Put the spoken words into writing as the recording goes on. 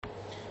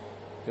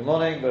Good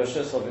morning,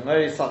 Bereshus of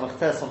Imeri Samach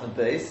Tes on the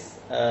base.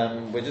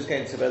 We're just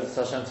going to Bezos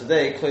Hashem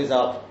today close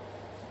up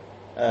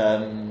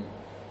the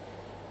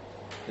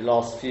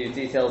last few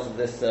details of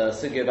this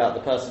sugya about the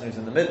person who's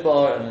in the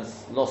midbar and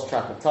has lost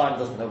track of time,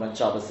 doesn't know when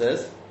Shabbos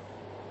is.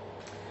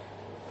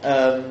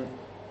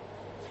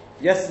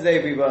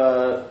 Yesterday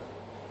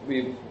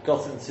we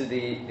got into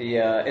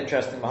the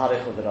interesting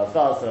Maharich of the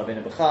Razvaz, the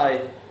Rabbeinu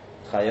B'chai,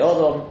 Chai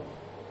Odom,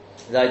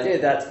 the idea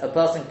that a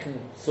person can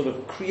sort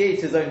of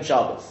create his own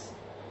Shabbos.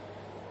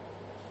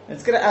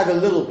 It's going to add a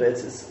little bit,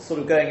 it's sort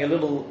of going a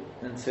little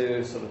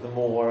into sort of the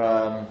more,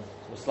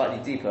 sort of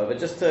slightly deeper, but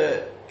just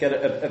to get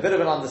a bit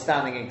of an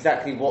understanding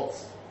exactly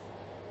what's,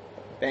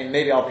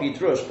 maybe I'll P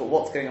Drush, but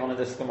what's going on in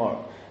this Gemara.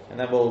 And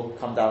then we'll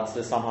come down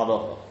to some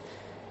halacha.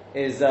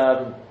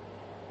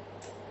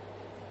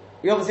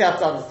 We obviously have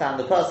to understand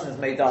the person is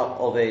made up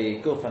of a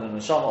guf and a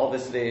neshama,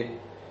 obviously.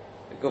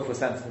 The guf was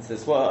sent into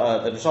this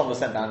world, the neshama was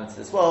sent down into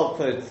this world,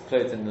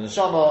 clothed in the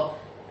neshama.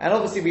 And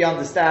obviously we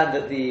understand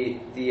that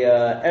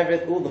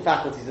all the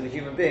faculties of a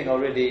human being are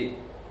really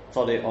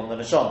totally on the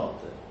neshama,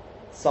 the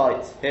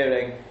sight,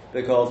 hearing,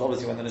 because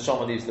obviously when the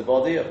neshama leaves the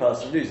body, a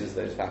person loses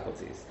those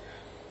faculties.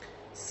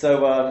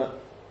 So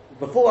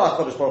before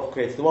HaKadosh Baruch Hu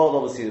created the world,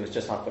 obviously there was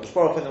just HaKadosh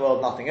Baruch Hu in the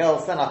world, nothing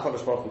else. Then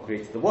HaKadosh Baruch Hu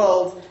created the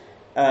world,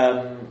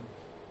 and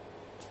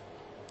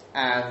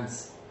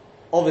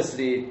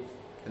obviously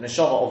the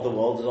neshama of the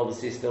world is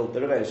obviously still the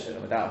Rebbeinu,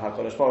 and without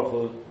HaKadosh Baruch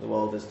Hu, the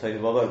world is Tohu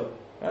Vavohu.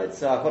 Right,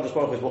 so HaKadosh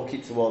Baruch Hu is what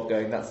keeps the world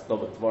going. That's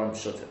Dobat Dvarim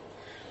Pshutim.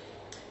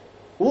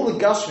 All the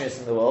Gashmias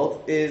in the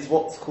world is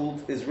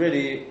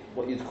really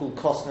what you'd call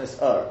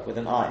Kosmos Ur, with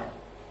an iron.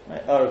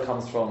 Right? Ur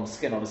comes from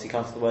skin, obviously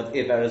comes from the word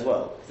Iber as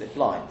well, because it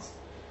blinds.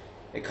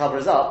 It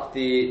covers up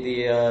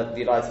the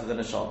light of the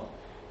Neshama.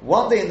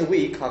 One day in the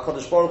week,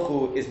 HaKadosh Baruch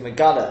Hu is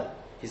Megala.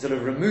 He sort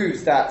of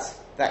removes that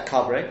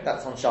covering.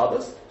 That's on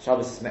Shabbos.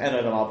 Shabbos is Me'en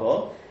Olam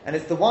Haba. And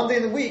it's the one day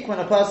in the week when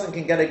a person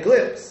can get a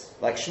glimpse,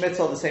 like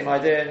Shemitah, the same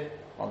idea,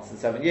 once in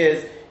 7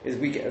 years, I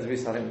think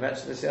we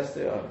mentioned this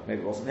yesterday, or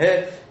maybe it wasn't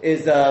here,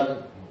 is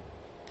that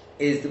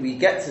we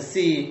get to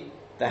see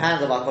the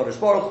hand of HaKadosh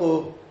Baruch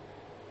Hu,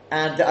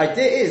 and the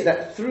idea is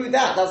that through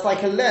that's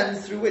like a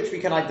lens through which we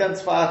can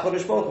identify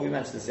HaKadosh Baruch Hu. We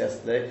mentioned this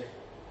yesterday.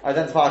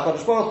 Identify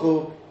HaKadosh Baruch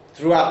Hu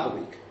throughout the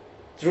week,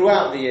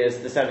 throughout the years,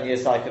 the 7-year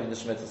cycle and the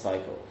Shemitah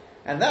cycle.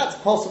 And that's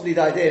possibly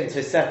the idea in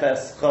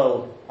Tosefes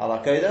Chol al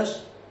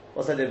HaKodesh.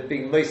 What's the idea of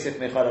being Mosif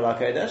Mechol al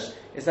HaKodesh?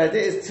 The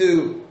idea is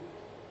to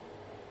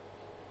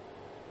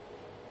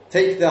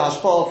take the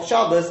hashpah of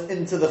Shabbos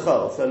into the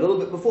chol. So a little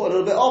bit before, a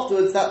little bit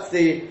afterwards. That's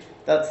the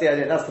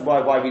idea. That's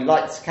why we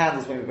light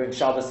candles when we bring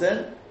Shabbos in,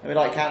 and we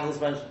light candles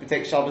when we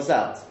take Shabbos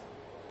out.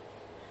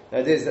 The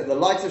idea is that the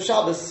light of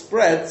Shabbos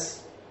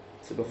spreads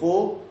to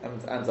before and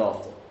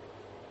after.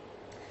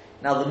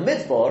 Now the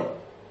midbar,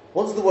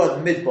 what does the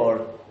word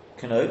midbar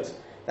connote?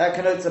 That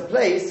connotes a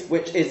place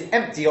which is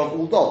empty of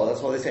all dover.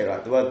 That's what they say,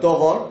 right? The word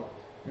dover,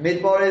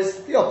 midbar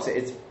is the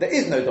opposite. There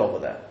is no dover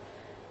there.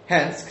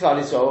 Hence, Klal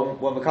Yisrael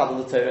were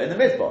Mekabel the Torah in the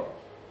Midbar.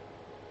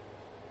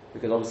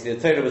 Because obviously the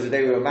Torah was the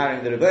day we were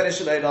marrying the Rebbeinu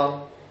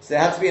Shalom, so they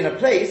had to be in a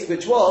place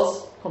which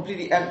was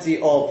completely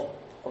empty of,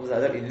 obviously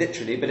I don't mean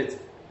literally, but it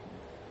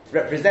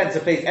represents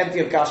a place empty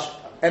of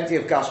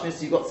Gashmis,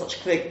 so you've got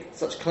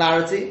such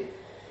clarity.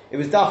 It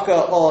was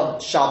Dafka on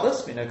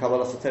Shabbos, we know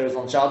Kabbalah Torah is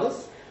on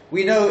Shabbos.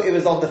 We know it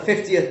was on the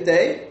 50th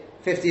day,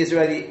 50 is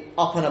already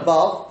up and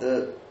above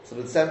the sort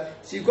of 7.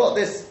 So you've got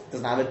this,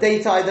 doesn't have a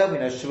date either. We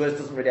know Shavuos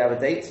doesn't really have a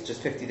date, it's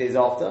just 50 days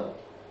after.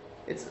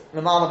 It's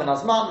L'malam and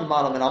Azman,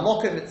 L'malam and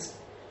Amokim.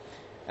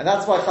 And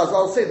that's why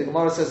Chazal say, the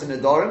Gemara says in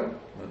Nedarim,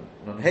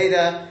 Nun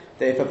Heda,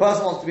 that if a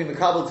person wants to be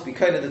Mekabel, to be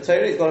Kohen the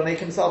Torah, he's got to make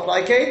himself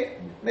like a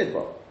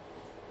Midbar.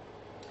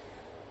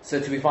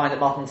 So do we find at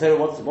Matan Torah,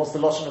 what's the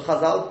Lashon of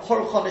Chazal?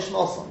 Porcha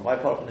Nishmoson. Why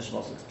Porcha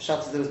Nishmoson? Because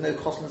Pshat says there was no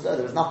Kosmos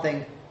there was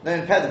nothing, no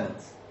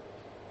impediments.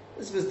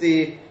 This was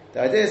the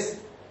idea is,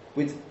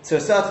 to a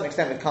certain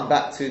extent, we'd come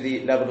back to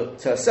the level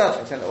to a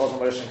certain extent that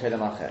wasn't Morish and Kedem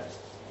Achet.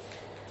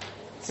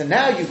 So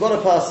now you've got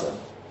a person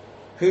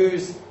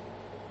whose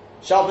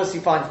Shabbos he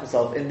finds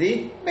himself in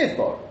the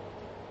Midbar.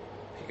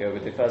 If you go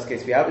with the first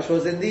case we have, which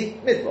was in the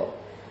Midbar.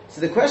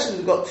 So the question is,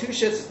 we've got two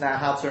shittas now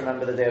how to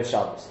remember the day of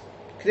Shabbos.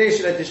 Kedei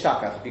Shelo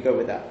Tishtakach, if you go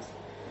with that.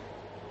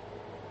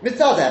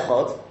 Mitzad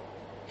Echad,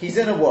 he's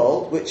in a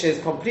world which is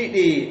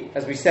completely,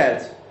 as we said,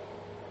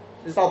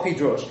 this is Al Pi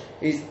Drush,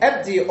 he's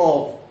empty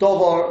of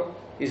Dovar.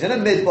 He's in a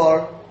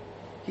midbar.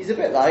 He's a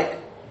bit like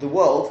the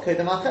world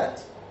Kedem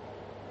Achet.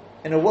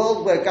 In a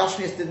world where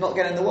Gashmias did not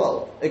get in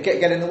the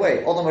get in the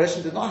way. Odom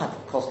Harishon did not have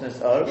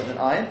Kosmos Ur with an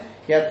ayin.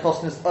 He had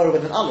Kosmos Ur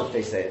with an aleph.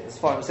 They say. As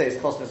far as say, it's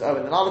Kosmos Ur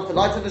with an aleph. The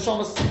light of the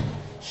Neshama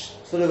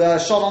sort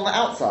of shone on the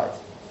outside.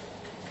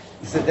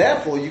 So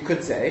therefore, you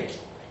could say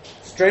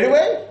straight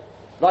away,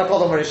 like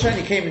Odom Harishon,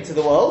 he came into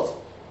the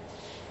world.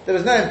 There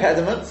was no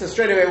impediment. So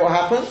straight away, what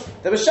happened?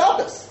 There was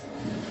Shabbos.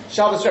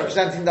 Shabbos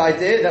representing the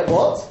idea that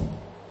what?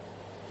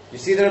 You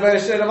see the Rebbeinu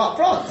Shalom up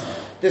front.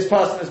 This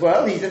person as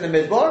well, he's in the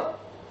midbar.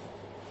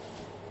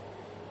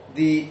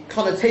 The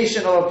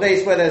connotation of a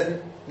place where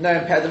there's no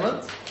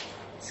impediment.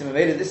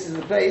 Similarly, this is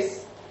the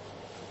place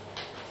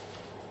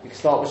You can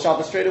start with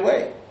Shabbos straight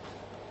away.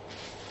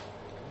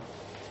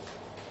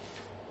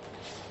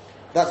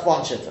 That's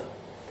one shitta.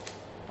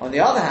 On the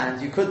other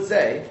hand, you could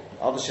say,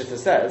 other shitta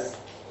says,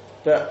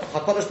 that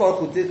HaKadosh Baruch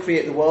Hu did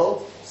create the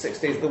world 6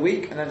 days of the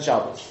week and then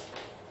Shabbos.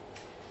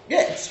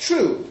 Yeah, it's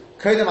true.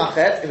 Kodem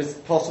Achet, it was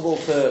possible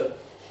to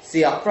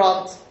see up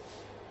front,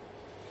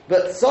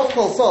 but Sof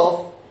Kol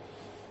Sof,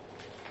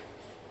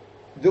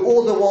 the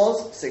order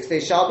was 6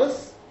 days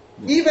Shabbos.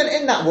 Even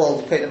in that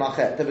world of Kodem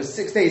Achet, there was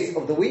 6 days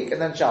of the week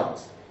and then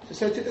Shabbos.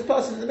 So to this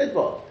person in the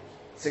midbar,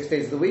 6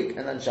 days of the week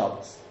and then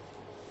Shabbos.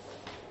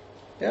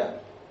 Yeah.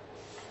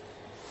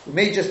 We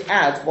may just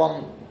add two more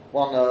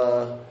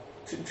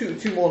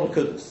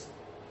nakudas.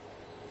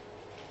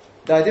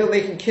 The idea of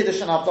making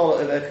kiddush and Havdalah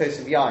over a kos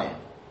of yayin.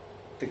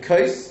 The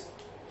kos,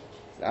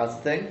 that's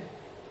the thing,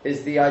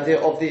 is the idea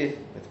of the,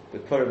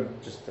 with Purim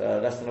just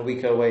less than a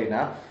week away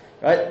now,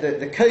 right?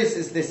 The kos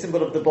is the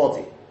symbol of the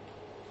body.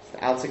 It's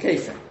the outer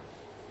casing.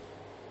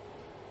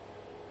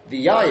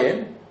 The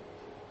yayin,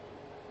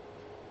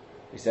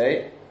 we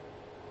say,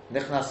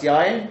 nichnas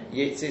yayin,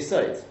 yetze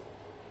soid.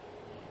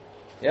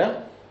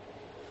 Yeah?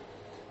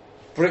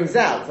 Brings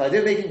out. The idea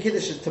of making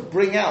kiddush is to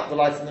bring out the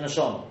light of the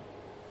neshama.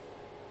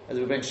 As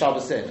we bring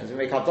Shabbos in, as we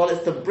make Havdalah,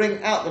 it's to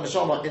bring out the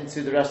neshama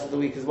into the rest of the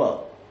week as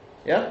well.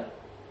 Yeah?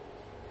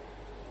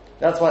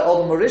 That's why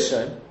Odom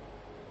Rishon,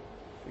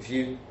 if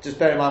you just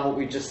bear in mind what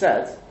we just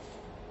said,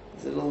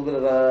 it's a little bit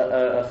of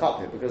a chap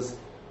here, because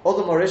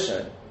Odom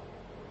Rishon,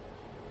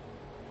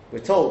 we're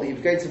told that he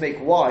was going to make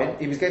wine,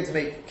 he was going to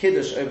make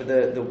kiddush over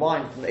the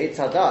wine from the Eitz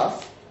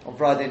Hadas on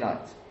Friday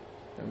night.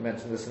 We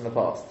mentioned this in the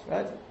past,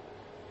 right?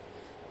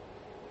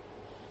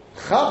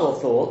 Chava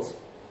thought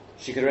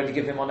she could already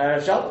give him on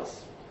Erev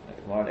Shabbos.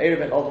 On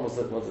Erev and Odom was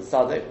a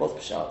Tzaddik, was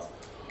Peshat.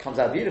 Comes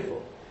out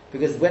beautiful.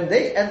 Because when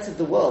they entered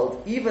the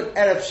world, even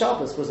Erev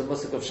Shabbos was a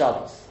musik of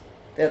Shabbos.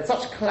 They had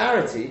such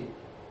clarity,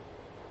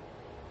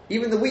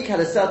 even the week had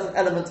a certain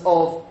element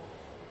of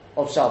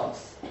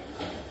Shabbos.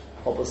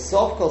 But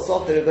Sof Kol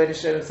Sof, the Rebbeinu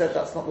Shalom said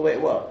that's not the way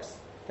it works.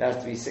 There has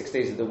to be 6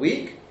 days of the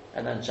week,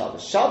 and then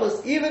Shabbos.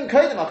 Shabbos, even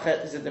Kodem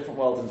Achet, is a different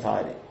world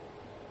entirely.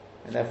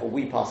 And therefore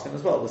we pass him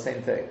as well, the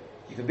same thing.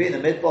 You can be in the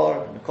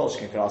midbar, and the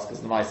Kolshkin could ask,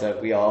 because the Maisa,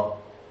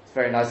 it's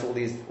very nice, all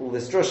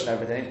this drush and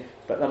everything,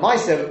 but the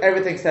Maisa,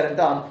 everything's said and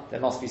done, there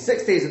must be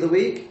 6 days of the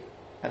week,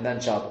 and then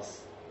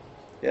Shabbos.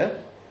 Yeah?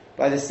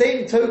 By the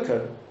same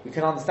token, we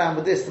can understand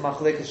with this, the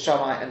Machlekes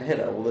Shammai and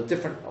Hillel, or the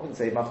different, I wouldn't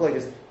say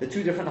Machlekes, the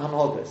two different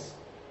Hanhogas.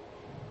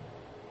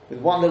 With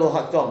one little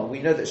Hakdama, we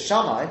know that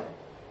Shammai,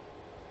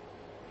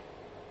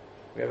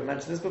 we ever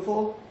mentioned this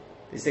before?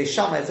 They say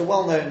Shammai, it's a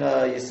well-known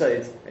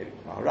Yesod, maybe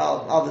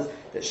Maharal and others,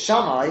 that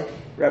Shammai,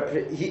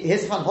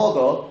 his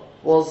Hanhoga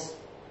was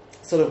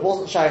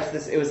wasn't shaykh to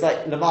this, it was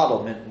like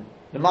Lamalo min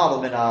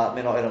Olam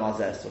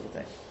Hazeh sort of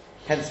thing.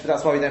 Hence,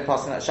 that's why we don't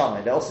pass in that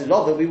Shammai. They also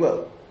love it, we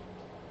will.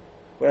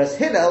 Whereas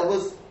Hillel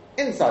was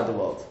inside the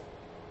world.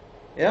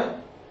 Yeah?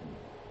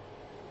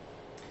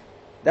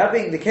 That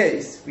being the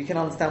case, we can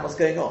understand what's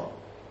going on.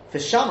 For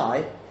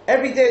Shammai,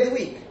 every day of the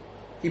week,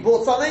 he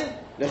bought something,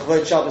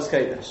 L'chvod Shabbos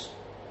Kodesh.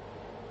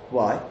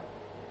 Why?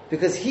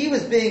 Because he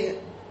was leading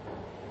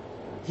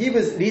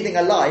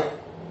a life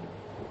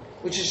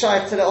which is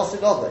shaykh to Le'osi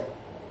Love.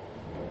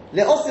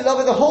 Le'osi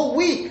Love, the whole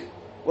week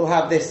will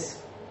have this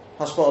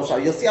Hashpah of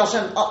Shabbos. You'll see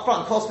Hashem up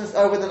front, cosmos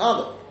over than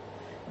other.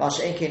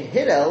 Masha'enkin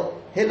Hillel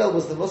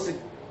was the musik,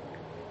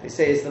 they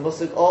say is the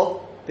musik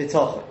of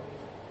B'tochen.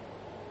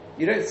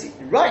 You don't see,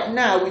 right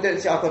now we don't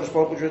see HaKadosh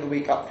Baruch Hu during the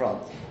week up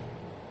front.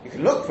 You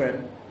can look for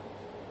him.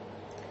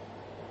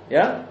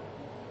 Yeah?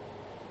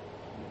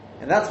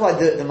 And that's why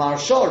the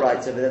Maharshal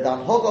writes over there, the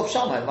Hanhog of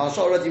Shammai,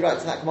 Maharshal already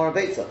writes in that Gemara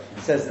Beitza,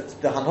 says that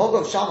the Hanhog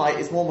of Shammai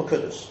is more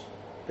Mekudesh.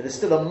 But there's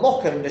still a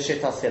Mocha in the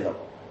Shittas Hillel.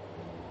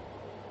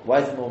 Why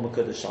is it more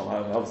Mekudesh Shammai?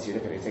 I mean, obviously you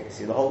look at it, you can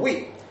see the whole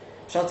week.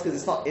 Because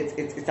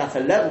it's at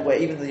a level where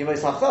even the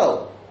Yemos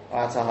HaChol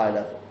are at a high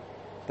level.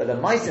 But the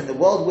mice in the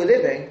world we're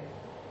living,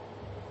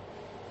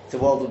 it's a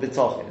world of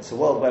B'tochen. It's a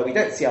world where we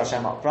don't see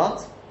Hashem up front,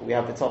 but we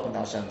have B'tochen and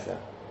Hashem there.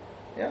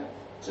 Yeah?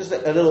 Just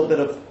a little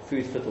bit of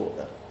food for thought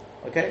there.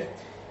 Okay?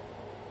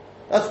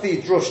 That's the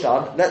drush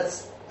done.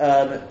 Let's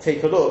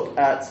take a look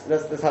at,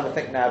 let's have a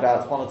think now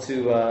about one or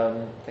two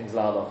things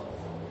la.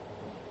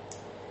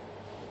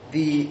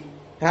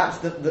 Perhaps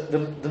the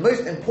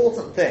most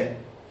important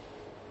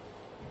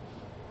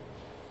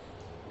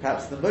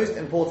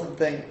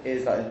thing,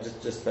 is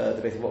just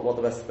debating what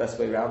the best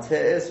way around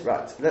here is.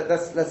 Right,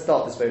 let's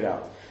start this way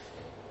around.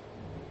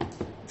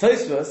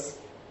 Tosfos,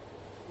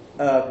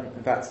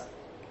 in fact,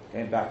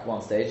 going back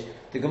one stage,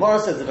 the Gemara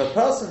says if a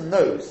person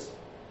knows,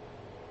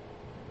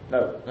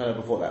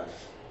 before that,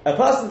 a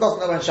person doesn't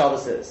know when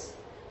Shabbos is,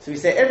 so we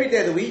say every day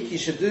of the week he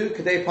should do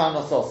Kedei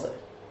Parnasoso.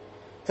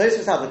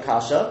 Tosfos have the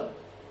kasha.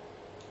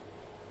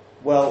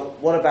 Well,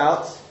 what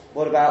about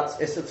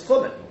Issa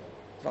Tchumen?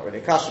 Not really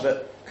a kasha,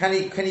 but can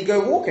he go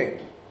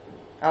walking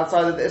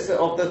outside of the Issa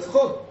of the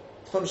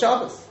Tchum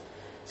Shabbos?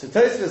 So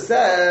Tosfos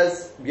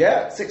says,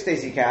 6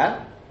 days he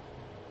can,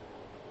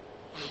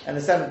 and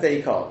the 7th day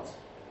he can't.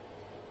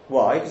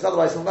 Why? Because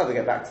otherwise he'll never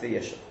get back to the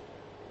Yishuv.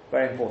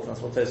 Very important,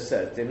 that's what Tosfos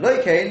says. Dim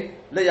loikein,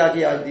 lo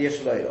yagi ad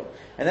yesh lo.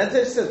 And then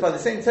Tosfos says, by the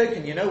same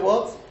token, you know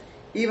what?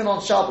 Even on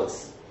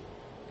Shabbos,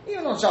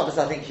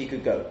 I think he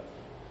could go.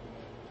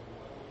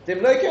 Dim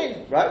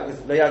loikein, right?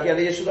 Because lo yagi ad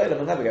yesh lo,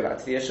 he'll never go back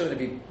to the Yeshua, and if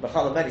he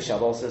machal many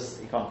Shabbos,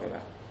 he can't go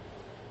back.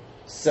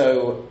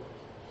 So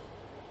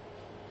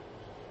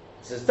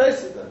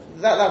Tosfos,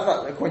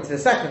 that according to the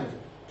second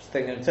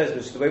thing in Tosfos,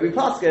 which is the way we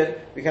pass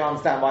it, we can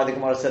understand why the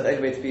Gemara said the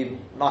only way to be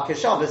Makir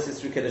Shabbos is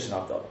through Kiddush and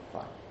Avdol.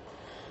 Fine.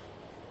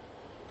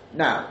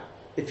 Now,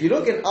 if you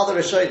look in other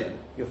Rishonim,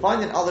 you'll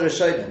find in other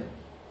Rishonim,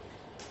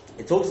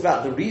 it talks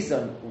about the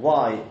reason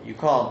why you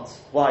can't,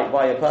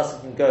 why a person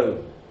can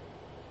go,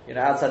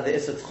 outside the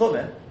Issa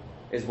Tchumen,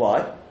 is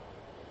why?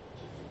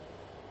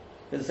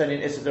 Because it's only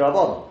an Issa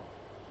D'Rabbanan.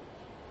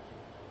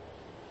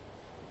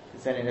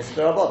 It's only an Issa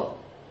D'Rabbanan.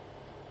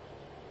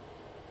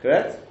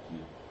 Correct?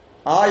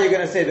 Are you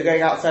going to say we're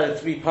going outside of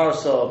 3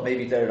 parasah,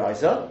 maybe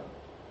D'Oraisa?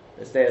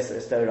 It's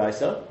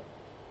D'Oraisa.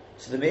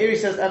 So the Meiri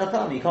says,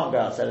 Anapam, you can't go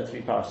outside of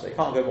 3 parasah. You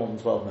can't go more than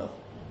 12 mil.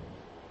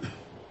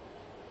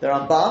 The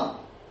Rambam,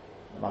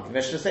 the Malki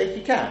Mishnah say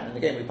you can. And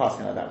again, we're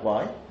passing like that.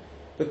 Why?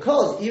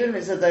 Because even if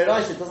it's a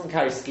D'Oraisa, it doesn't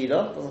carry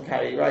skila, doesn't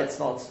carry, right,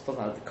 doesn't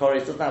have the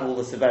chorus, doesn't have all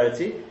the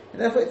severity,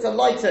 and therefore it's a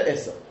lighter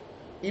Issa.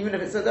 Even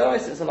if it's a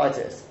D'Oraisa, it's a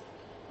lighter Issa.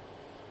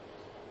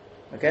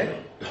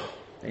 Okay?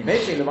 And you may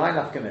say, L'may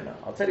nafkamina.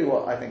 I'll tell you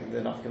what I think the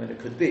nafkamina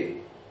could be.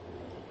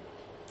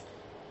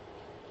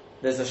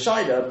 There's a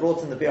shaila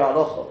brought in the Bi'ar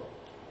Halacha.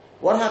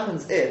 What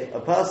happens if a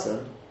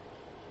person,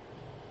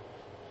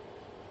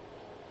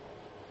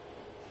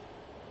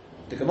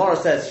 the Gemara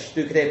says you should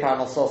do Kedei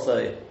Paranal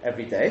Sosa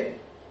every day,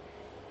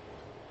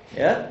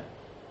 yeah?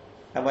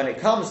 And when it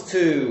comes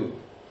to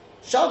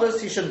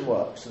Shabbos, he shouldn't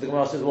work. So the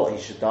Gemara says, what,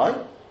 he should die?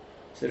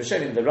 So the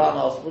Rishonim, the Ran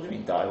asks, what do you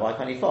mean die? Why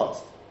can't he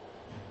fast?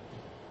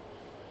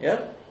 Yeah?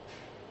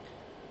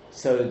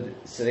 So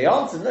the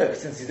answer, no,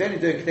 since he's only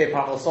doing Kedei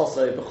Paranal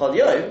Sosa B'chol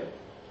Yom,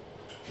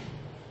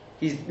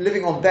 he's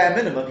living on bare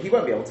minimum, he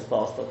won't be able to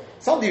fast.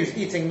 Somebody who's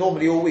eating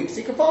normally all week, so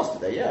he can fast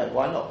today, yeah,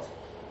 why not?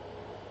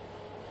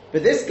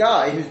 But this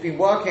guy who's been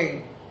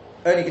working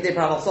only Kedei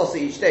Paranal Sosa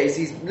each day, so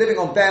he's living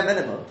on bare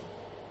minimum.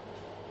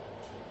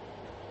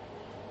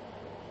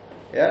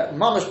 Yeah,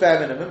 mamash bare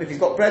minimum. If he's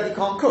got bread, he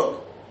can't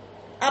cook.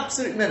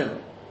 Absolute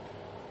minimum.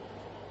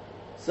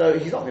 So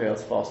he's not going to be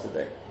able to fast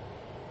today.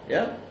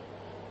 Yeah?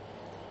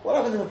 What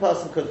happens if a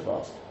person could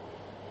fast?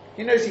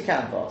 He knows he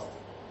can fast.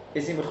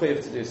 Is he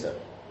mechuyev to do so?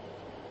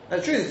 Now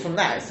the truth is, from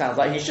that, it sounds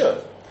like he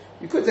should.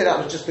 You could say that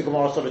was just the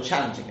Gemara sort of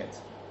challenging it.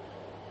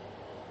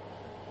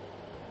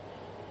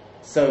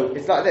 So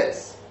it's like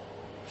this.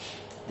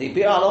 The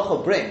Bi'ar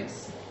Halacha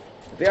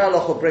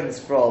brings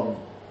from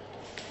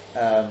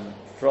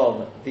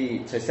the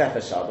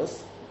Tosefes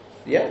Shabbos.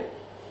 Yeah?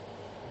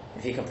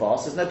 If he can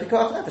fast, there's no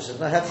Pikuach Nefesh, there's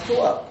no head to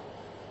work.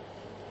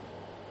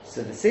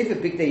 So the Sefer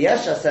Bigdei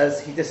Yesha says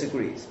he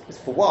disagrees. Because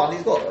for one,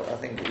 he's got, I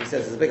think he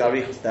says there's a big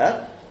arichus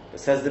there, but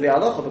says the Bi'ar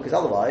Halacha, because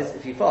otherwise,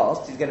 if he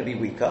fasts, he's going to be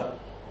weaker,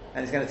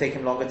 and it's going to take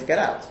him longer to get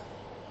out.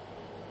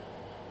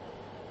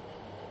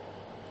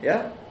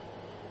 Yeah?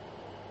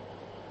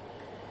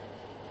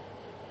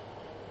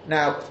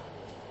 Now,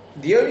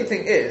 the only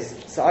thing is,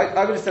 so I'm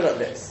going to say like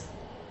this.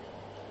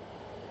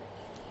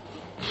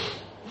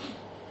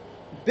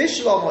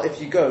 Bishlama,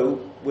 if you go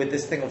with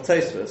this thing of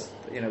Tosfos,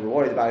 we're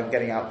worried about him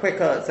getting out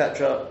quicker,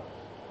 etc.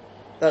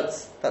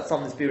 That's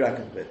something to be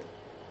reckoned with.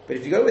 But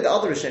if you go with the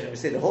other Rishonim, we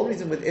say the whole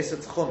reason with Issa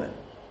Tchumen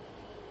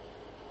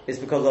is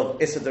because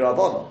of Issa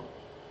D'Rabbanan.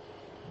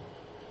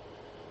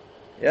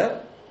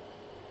 Yeah?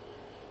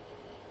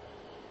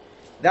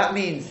 That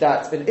means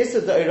that an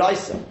Issa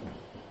D'Oraisa,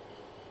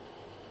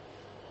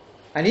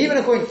 and even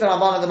according to the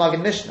Ramban and the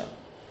Magen Mishnah,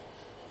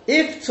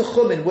 if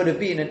Tchumen would have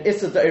been an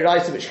Issa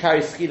D'Oraisa which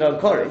carries Schila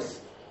and Koris,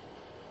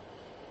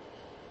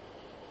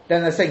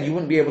 then they're saying you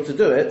wouldn't be able to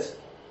do it.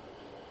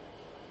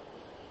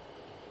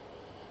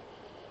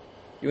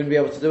 You wouldn't be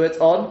able to do it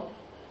on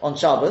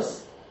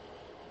Shabbos,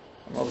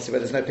 and obviously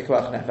where there's no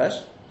Pikuach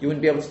Nefesh, you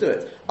wouldn't be able to do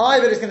it.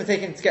 Either it's going to take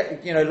him to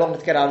get longer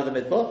to get out of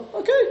the midbar.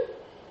 Okay,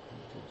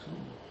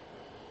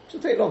 it'll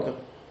take longer.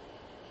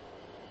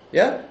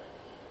 Yeah.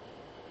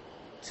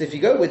 So if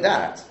you go with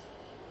that,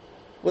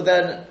 well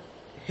then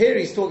here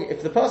he's talking.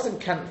 If the person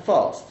can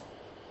fast,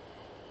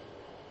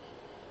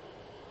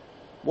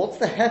 what's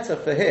the heta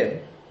for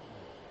him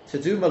to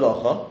do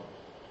malacha?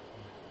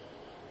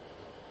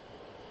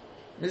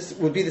 This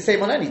would be the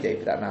same on any day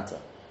for that matter.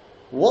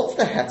 What's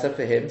the heta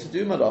for him to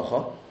do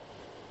malacha?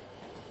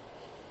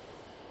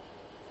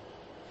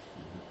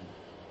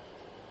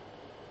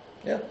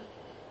 Yeah.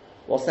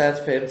 What's the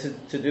heta for him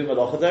to do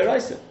malacha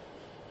d'oraisa?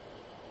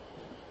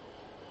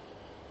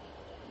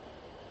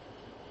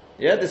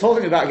 Yeah, this whole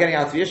thing about getting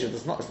out of the issue,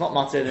 it's not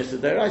matzah and issue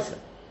d'oraisa.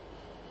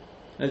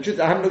 And the truth,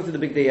 I haven't looked at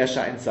the Bigdei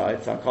Yesha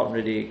inside, so I can't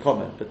really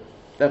comment, but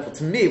therefore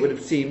to me it would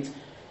have seemed,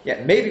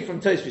 maybe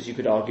from Tosfos you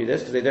could argue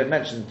this, because they don't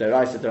mention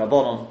d'oraisa,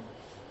 d'Rabbanan,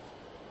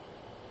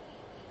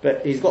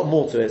 but he's got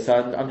more to it, so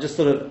I'm just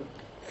sort of,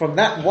 from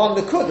that one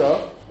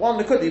Nakuda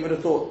you would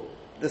have thought,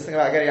 this thing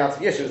about getting out of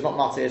Yeshu is not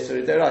Mata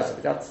Yisuri Deiraisa.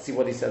 We have to see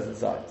what he says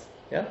inside.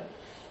 Yeah?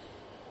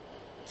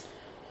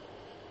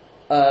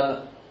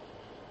 On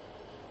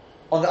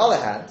the other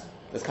hand,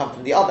 let's come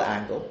from the other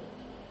angle.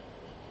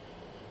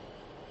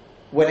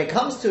 When it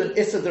comes to an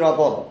Issa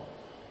D'Rabbanan,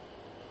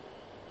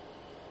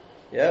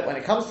 when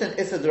it comes to an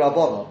Issa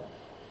D'Rabbanan,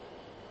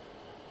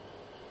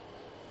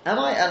 am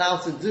I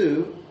allowed to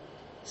do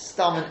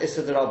Stam and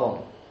Issa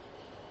D'Rabbanan?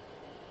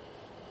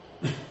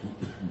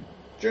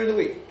 During the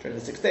week, during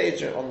the 6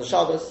 days, on the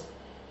Shabbos,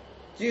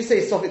 do you say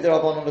Sofik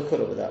D'Rabbanan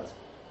L'Kula with that?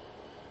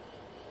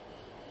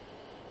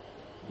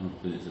 No,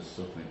 but it's a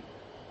Sofik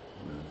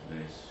with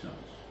various Shabbos.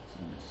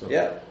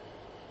 Yeah.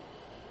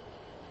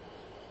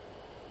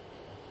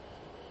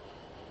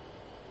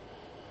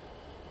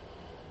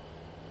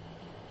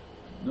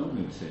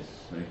 Normally we say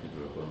Sofik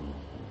D'Rabbanan.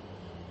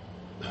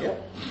 Yeah.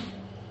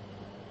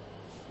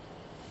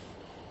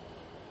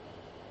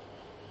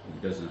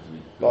 It doesn't have to be.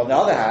 But on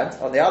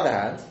the other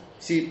hand,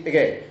 see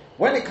again,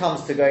 when it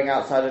comes to going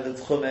outside of the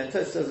Tchum and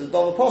as a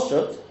Dova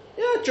Poshut,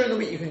 during the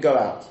week you can go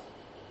out.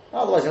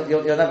 Otherwise,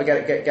 you'll never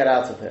get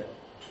out of it.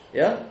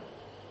 Yeah.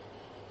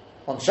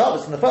 On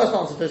Shabbos, in the first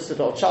answer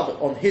to on Shabbos,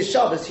 on his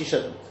Shabbos, he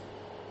shouldn't.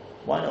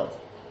 Why not?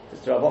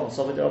 It's D'Rabbanan,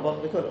 Sofik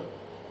D'Rabbanan L'Kula.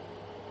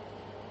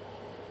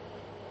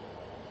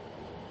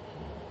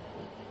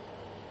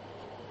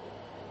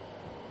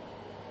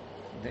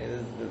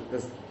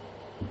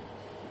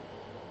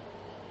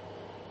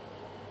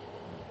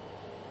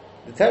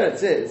 The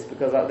teretz is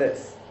because like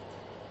this.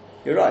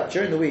 You're right.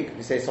 During the week,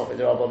 we say Sofik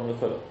D'Rabbanan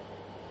L'Kula.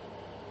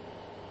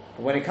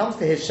 But when it comes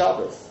to his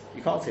Shabbos,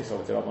 you can't say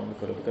Sofik D'Rabbanan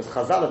L'Kula because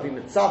Chazal have been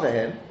mitzvah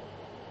him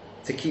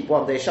to keep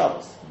one day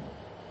Shabbos.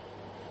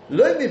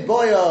 Lo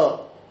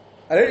miboya.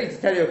 I don't need to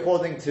tell you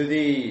according to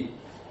the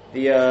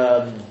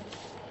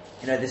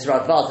this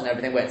Radvaz and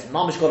everything where it's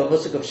mamish got a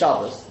musik of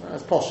Shabbos.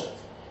 That's poshut.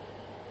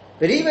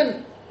 But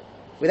even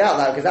without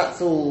that, because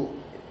that's all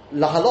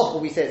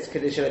lahalocha, we say it's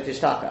kedusha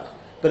le'tishtakach.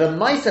 But a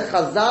Maisa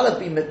Chazal have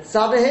been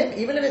mitzvah him,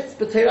 even if it's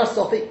B'teira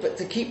Sofik, but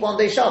to keep one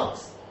day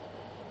Shabbos.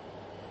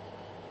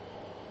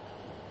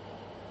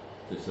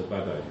 It's a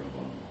bad idea,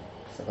 Rabbanan.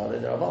 It's a bad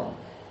idea, Rabbanan.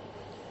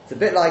 It's a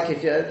bit like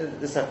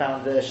this I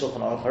found the Shulchan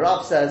Aruch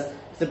Harav says,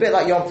 it's a bit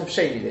like Yom Tov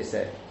Sheni, they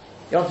say.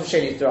 Yom Tov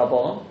Sheni is the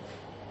Rabbanan.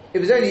 It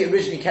was only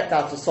originally kept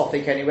out of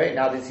Sofik anyway,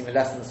 now it's even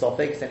less than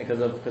Sofik, it's only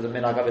because of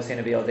Minhag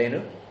Avosenu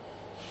B'Yodenu.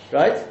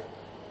 Right?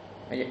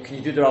 And can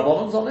you do the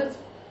Rabbanans on it?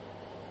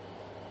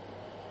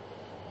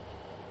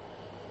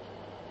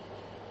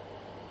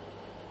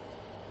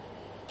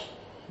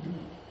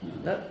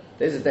 No,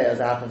 there's a day as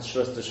it happens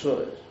Shvus to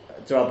Shvus.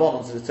 To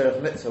Rabbanon, to the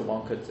Tzorech Mitzvah,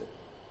 one could do.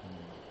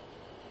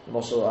 The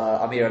Moshel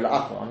Amir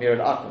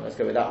al-Akram, let's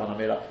go with that one.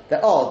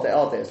 There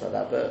are days like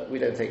that, but we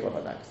don't take one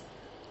like that.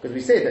 Because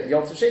we say that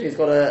Yom Tov Sheni has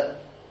got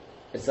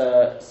it's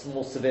a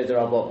small severe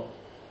Rabbanon.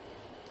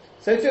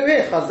 So to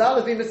here, Chazal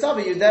has been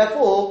mitzvah you,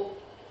 therefore,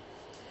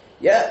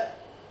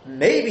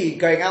 maybe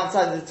going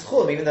outside the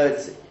Tchum, even though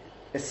it's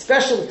a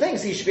special thing,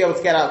 so you should be able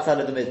to get outside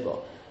of the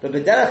Midbar. But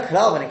B'derech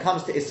Klal, when it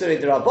comes to Isurei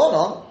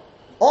D'Rabbanon,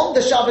 on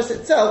the Shabbos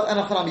itself, and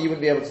Achanami you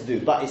wouldn't be able to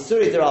do. But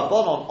Isurei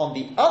D'Rabbanon on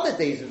the other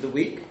days of the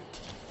week,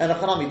 and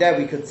Achanami there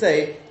we could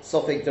say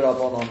Sofik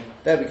D'Rabbanon.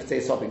 There we could say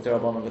Sofik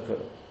D'Rabbanon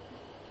L'Kula.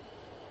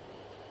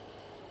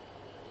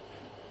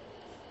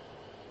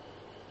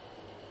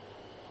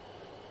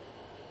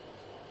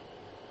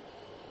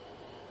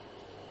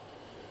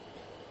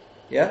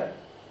 Yeah,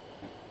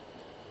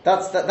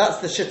 that's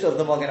the shit of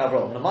the Magen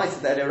Avraham. The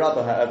Ma'aseh that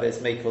Rabbah, however, is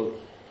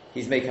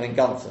he's making in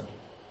Ganson,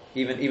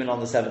 even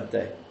on the 7th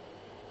day.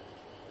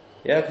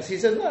 Yeah, because he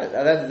says no. At the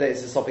end of the day,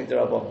 it's a Sofik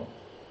D'Rabbanan.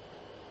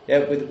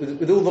 Yeah,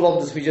 with all the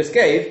lomdas we just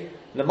gave,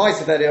 the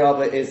Ma'aseh that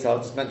Rabbah is. I'll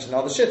just mention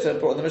now the Shitta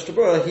brought in the Mishnah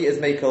Berurah. He is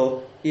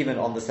Mekel even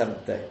on the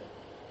 7th day.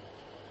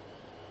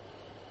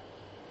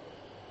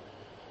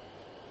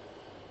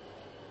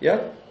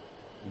 Yeah.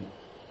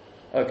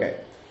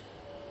 Okay.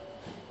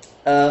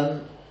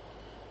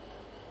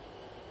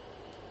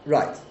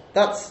 Right.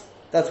 That's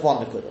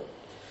one Nakuda.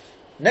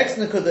 Next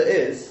Nakuda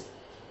is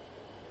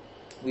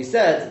we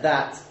said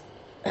that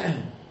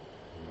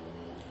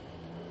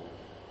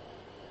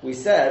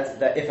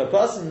if a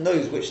person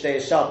knows which day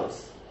is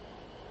Shabbos,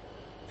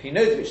 if he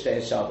knows which day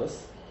is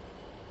Shabbos,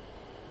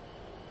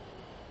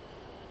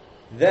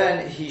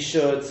 then he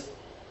should.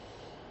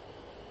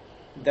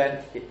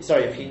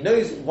 If he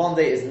knows one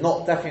day is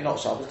definitely not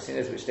Shabbos because he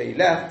knows which day he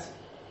left,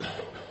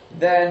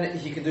 then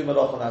he can do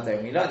Malach on that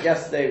day. We learned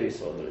yesterday, we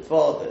saw the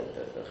Ritzvah,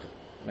 the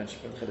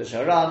mentioned from Chedesh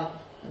Haran,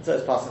 and so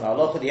it's passing our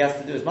Halacha. He has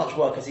to do as much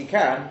work as he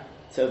can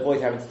to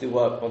avoid having to do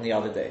work on the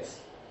other days.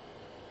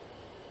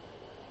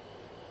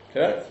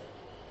 Correct?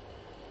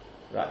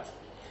 Right.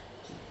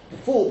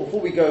 Before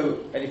we go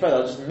any further,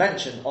 I'll just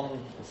mention on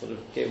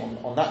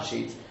that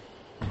sheet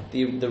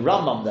the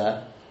Rambam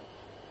there.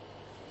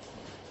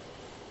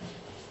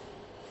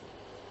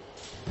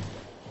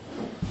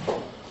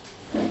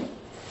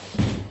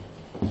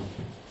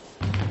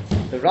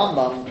 The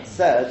Rambam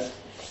said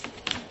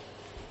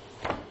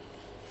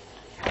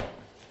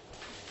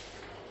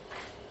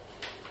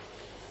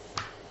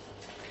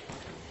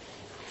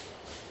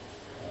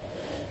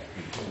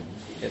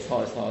It's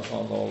not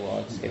all.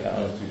 I just gave out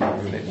a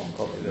bit more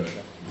copy of it.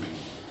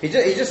 He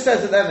just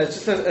says at the end,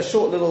 it's just a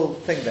short little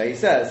thing there. He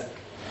says,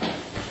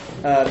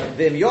 if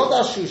he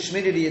knows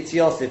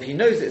he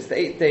knows it's the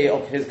 8th day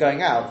of his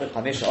going out,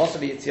 things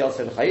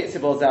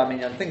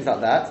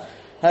like that.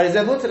 He can do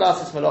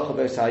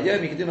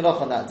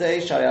malach on that day,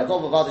 because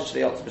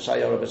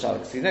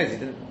he knows he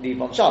didn't leave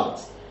on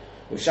Shabbos.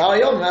 As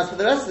for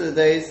the rest of the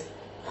days,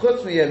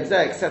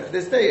 except for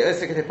this day,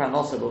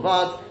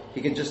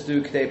 he can just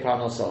do K'dei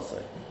Parnos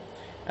also.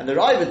 And the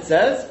Ravid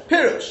says,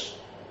 Pirush,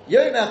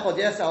 Yom Echad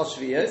Yes Al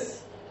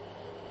Shviyos,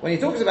 when he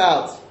talks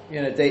about,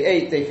 day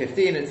 8, day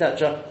 15,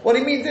 etc., what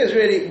he means is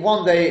really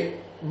one day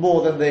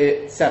more than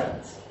the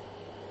 7th.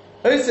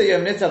 Also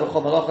Yom Nitza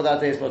B'chol Malacha,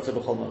 that day is Motzah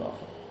B'chol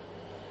Malacha.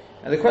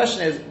 And the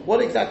question is, what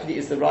exactly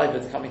is the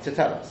Ravid coming to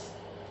tell us?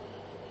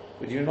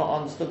 Would you not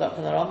understood that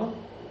from the Rambam?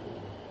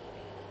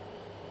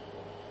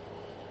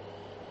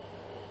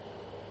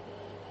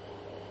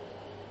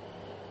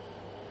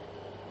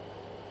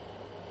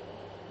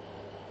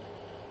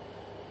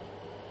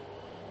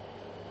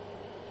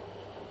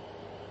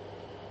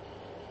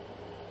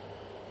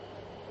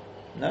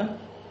 No?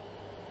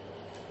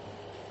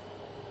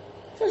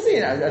 So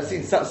I've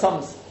seen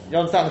some you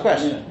understand the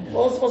question? Yeah.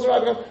 What's the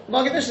Rabbah?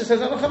 Maggid Mishnah says,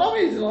 no,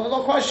 he's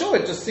not quite sure.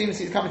 It just seems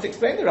he's coming to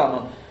explain the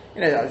Rambam.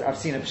 I've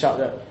seen a pshat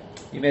that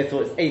you may have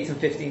thought it's 8 and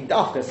 15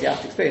 dafka, so you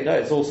have to explain. No,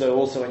 it's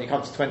also when you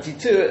come to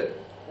 22,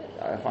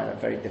 I find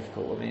that very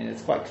difficult. I mean,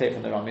 it's quite clear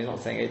from the Rambam. He's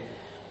not saying it.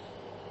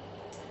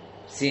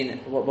 Seen,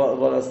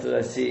 what else did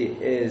I see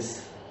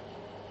is...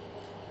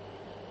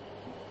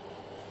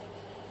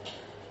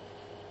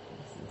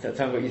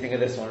 Tell me what you think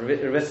of this one. Rav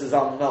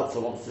Zalman Meltzer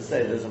wants to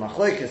say there's a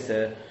machlokes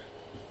here.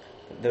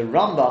 The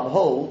Rambam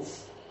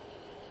holds.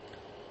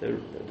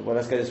 Well,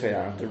 let's go this way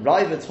around. The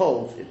Ravid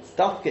holds it's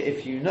dafka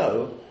if you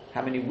know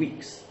how many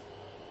weeks.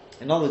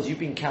 In other words, you've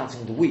been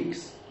counting the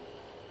weeks.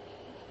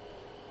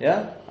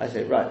 Yeah, I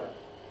say right.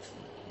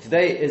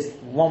 Today is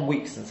 1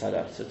 week since I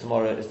left, so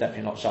tomorrow is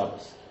definitely not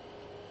Shabbos.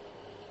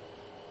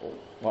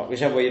 Well,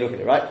 whichever way you look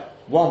at it, right?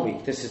 1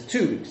 week. This is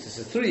 2 weeks. This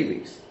is 3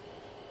 weeks.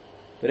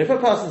 But if a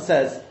person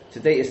says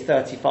today is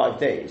 35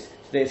 days,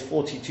 today is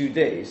 42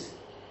 days,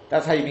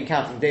 that's how you've been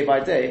counting day by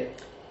day,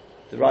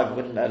 the Rav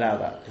wouldn't allow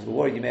that, because we're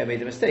worried you may have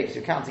made a mistake. If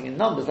you're counting in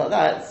numbers like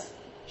that, it's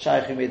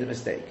Shaykh who made a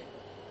mistake.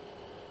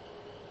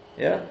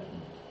 Yeah?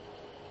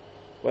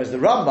 Whereas the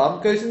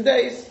Rambam goes in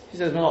days. He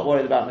says we're not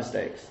worried about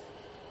mistakes.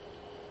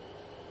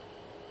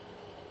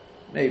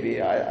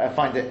 Maybe I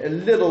find it a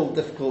little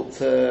difficult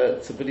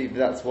to believe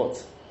that's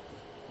what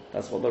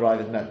the Rav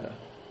had meant there.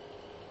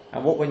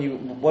 And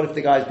what if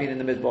the guy's been in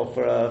the midbar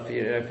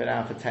for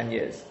now for 10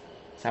 years?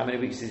 So how many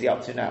weeks is he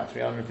up to now?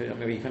 350.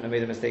 Maybe he couldn't have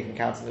made a mistake in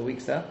counting the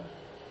weeks there.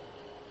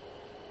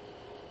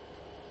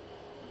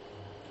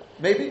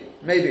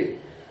 Maybe.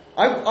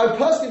 I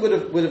personally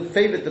would have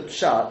favoured the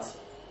pshat.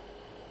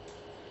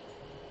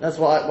 That's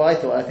what I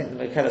thought. I think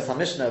the Mekeres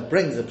HaMishnah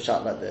brings a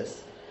pshat like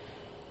this.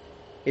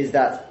 Is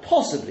that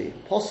possibly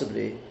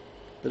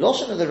the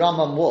lashon of the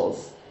Rambam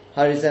was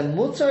Harizem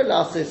mutar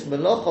lasis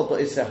melacha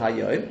ba'iseh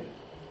hayom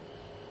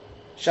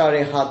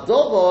shari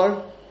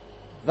hadovar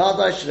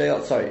vaday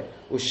shleyot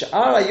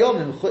u'shar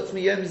hayomim chutz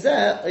miyom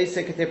zeh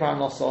oiseh ketei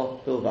parnasa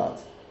bilvad.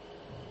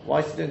 Why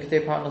is he doing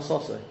ketei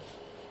parnasa?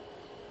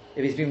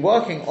 If he's been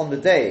working on the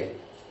day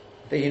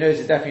that he knows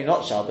is definitely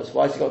not Shabbos,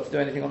 why has he got to do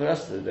anything on the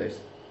rest of the days?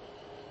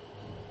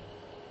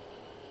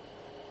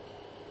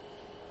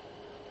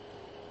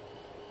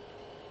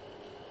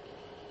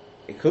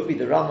 It could be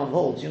the Rambam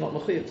holds you're not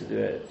mechuyev to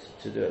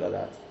do it like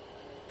that.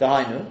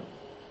 Dahainu,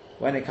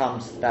 when it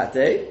comes that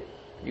day,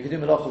 you can do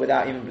melacha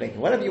without even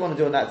blinking. Whatever you want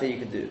to do on that day, you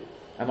can do.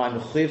 Am I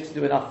mechuyev to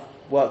do enough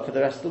work for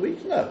the rest of the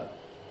week? No,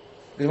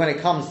 because when it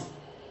comes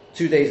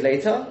 2 days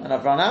later and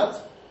I've run out,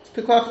 it's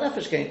pikuach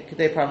nefesh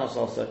kedei parnos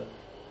also.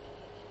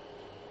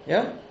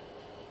 Yeah,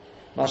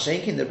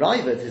 Mashenkin the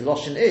Ravid, his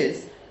lashon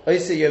is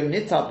oiseh yom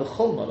nita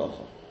b'chol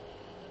malacha.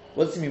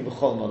 What does he mean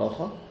b'chol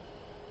malacha?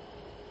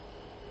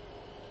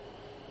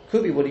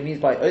 Could be what he means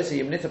by Oiseh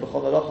Yom Nitza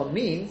B'chol Malacha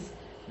means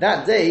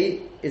that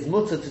day is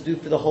mutter to do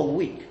for the whole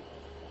week.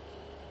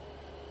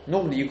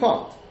 Normally you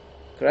can't,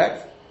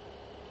 correct?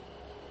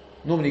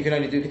 Normally you can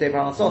only do Ketei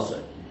Parnas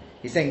also.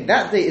 He's saying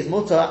that day is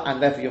mutter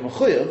and therefore you're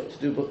mechuyev to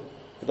do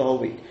for the whole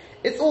week.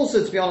 It's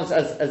also, to be honest,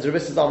 as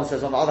Rav Zalman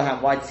says, on the other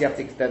hand, why does he have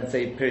to then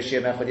say Pirish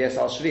Yom Echad Yes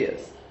Al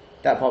Shviyos?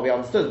 That part we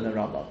understood in the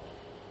Rambam.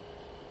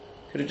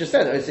 Could have just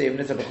said Oiseh Yom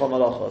Nitza B'chol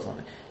Malacha or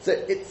something. So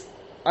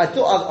I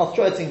thought I'll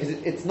throw it in because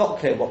it's not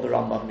clear what the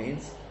Rambam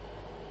means,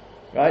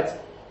 right?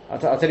 I'll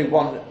tell you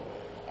one.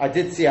 I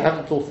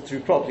haven't thought it through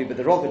properly, but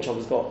the Rogatchov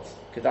has got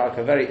Kedarka,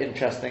 a very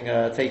interesting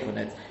take on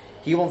it.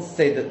 He wants to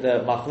say that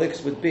the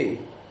machlokes would be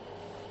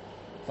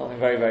something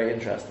very, very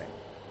interesting.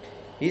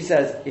 He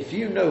says, if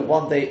you know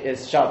one day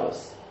is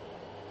Shabbos,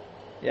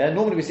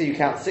 normally we say you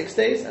count 6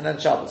 days and then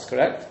Shabbos,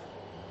 correct?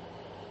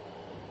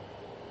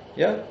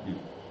 Yeah?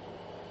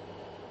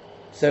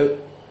 So,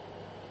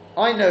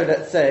 I know,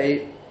 let's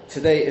say,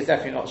 today is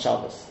definitely not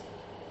Shabbos.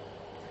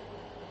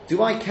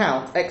 Do I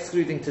count,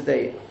 excluding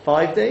today,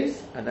 5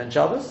 days and then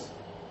Shabbos?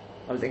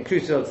 I was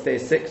inclusive of today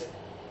is 6,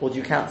 or do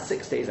you count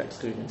 6 days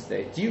excluding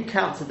today? Do you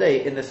count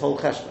today in this whole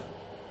cheshbon?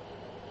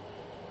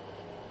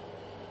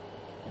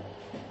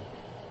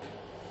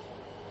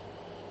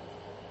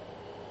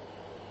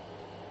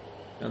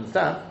 You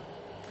understand?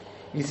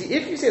 You see,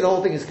 if you say the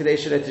whole thing is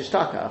Kadesh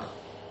Tishtachach,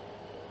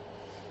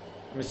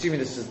 I'm assuming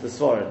this is the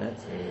Svara in it.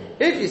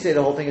 If you say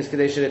the whole thing is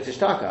Kadesh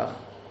Tishtachach,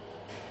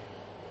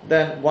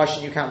 then why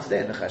shouldn't you count today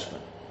in the cheshbon?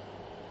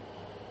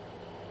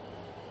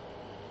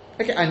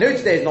 Okay, I know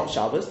today is not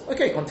Shabbos.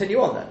 Okay,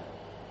 continue on then.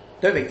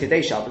 Don't make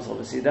today Shabbos,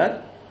 obviously,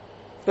 then.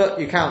 But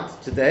you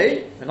count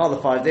today, another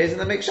 5 days, and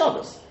then make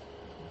Shabbos.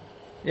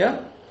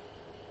 Yeah?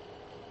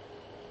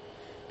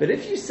 But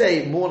if you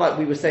say more like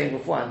we were saying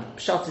beforehand,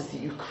 Pshat is that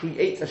you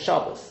create a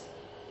Shabbos.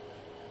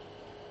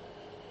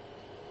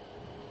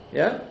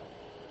 Yeah?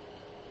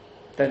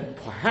 Then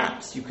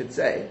perhaps you could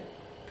say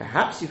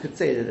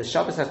that the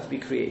Shabbos has to be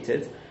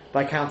created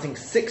by counting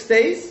 6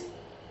 days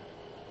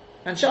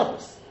and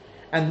Shabbos.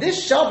 And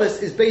this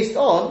Shabbos is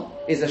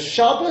a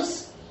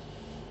Shabbos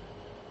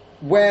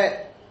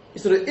where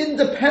it's sort of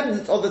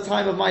independent of the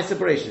time of my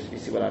separation, if you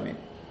see what I mean.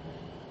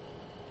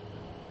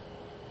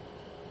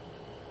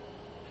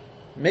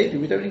 Maybe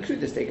we don't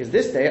include this day, because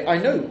this day I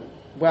know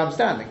where I'm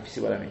standing, if you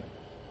see what I mean.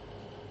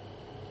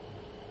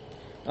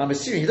 I'm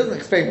assuming, he doesn't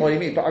explain what he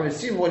means, but I'm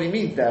assuming what he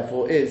means,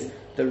 therefore, is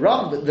the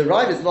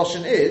Raiva's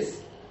Lashon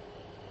is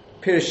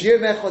Pirish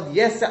Yom Echad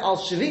Yesa al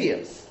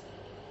Shviyos.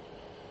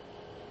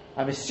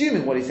 I'm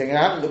assuming what he's saying,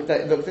 I haven't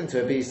looked into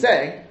it, but he's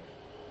saying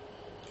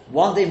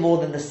one day more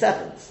than the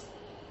 7th.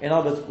 In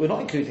other words, we're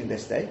not including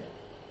this day.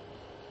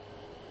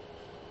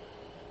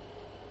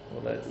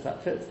 Although, does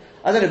that fit?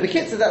 I don't know, but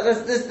so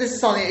this is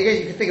something,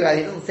 again, you can think about it.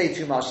 He doesn't say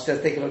too much, he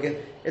says take a look at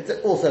it's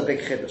also a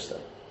big chiddush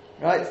though.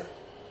 Right?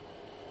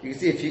 You can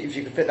see if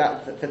you can fit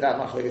that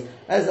machlokes.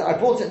 As I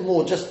brought it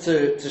more just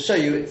to show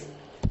you, you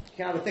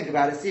can have a think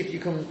about it, see if you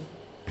can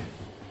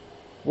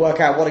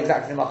work out what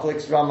exactly the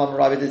machlokes Rambam and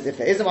Ravid is. If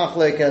there is a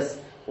machlokes,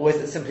 or is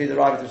it simply the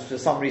Ravid which for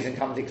some reason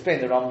come to explain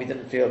the Rambam, we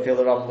didn't feel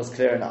the Rambam was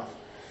clear enough.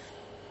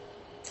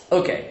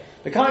 Okay,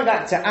 but coming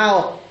back to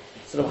our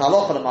sort of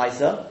halacha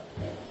l'maisa,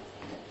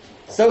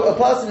 so a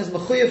person is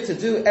mechuyev to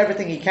do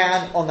everything he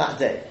can on that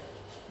day.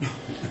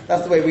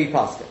 That's the way we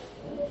pass it.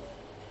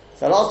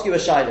 So I'll ask you a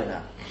shayla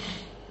now.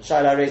 The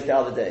shayla I raised the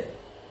other day.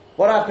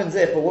 What happens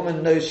if a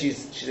woman knows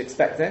she's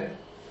expecting,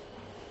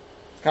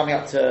 coming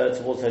up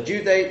towards her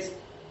due date?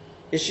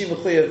 Is she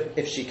mechuyev,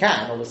 if she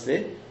can,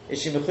 obviously,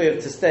 is she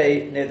mechuyev to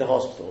stay near the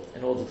hospital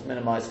in order to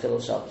minimize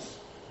Chilul Shabbos?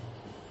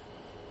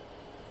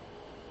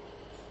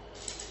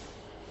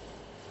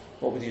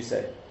 What would you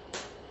say?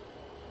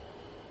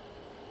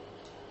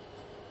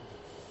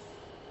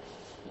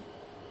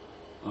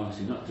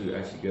 Obviously, not to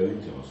actually go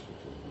into hospital,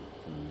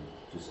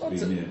 but just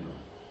to be near.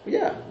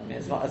 Yeah, I mean,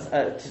 it's not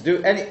to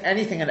do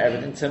anything and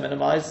everything to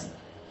minimize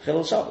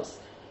Chilul Shabbos.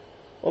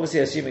 Obviously,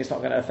 assuming it's not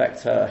going to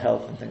affect her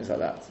health and things like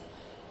that.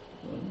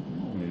 Well,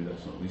 normally,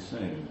 that's what we say.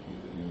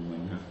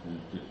 When you have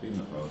to be in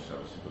the Chilul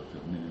Shabbos, you've got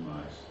to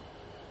minimize.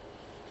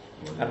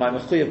 And my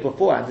mechuyev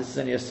beforehand, this is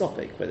only a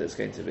sophic whether it's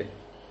going to be.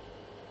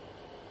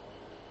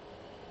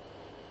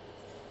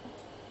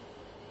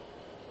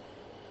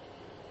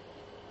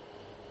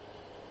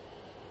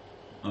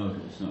 Oh,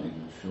 it's not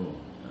even sure.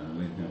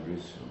 It never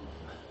is sure.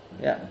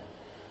 Yeah.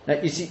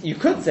 Now, you see, you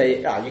could say,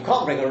 you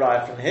can't bring a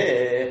raya from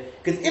here,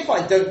 because if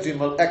I don't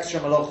do extra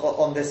malacha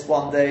on this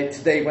one day,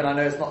 today when I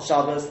know it's not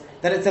Shabbos,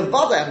 then it's a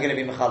vada I'm going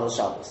to be mechalel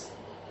Shabbos.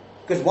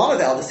 Because one of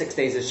the other 6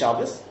 days is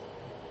Shabbos.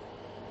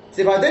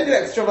 So if I don't do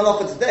extra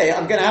malacha today,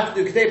 I'm going to have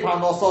to do Kedei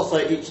Paramos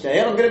also each day,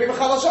 and I'm going to be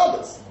mechalel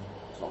Shabbos.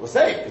 It's not the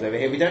same, because over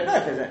here we don't know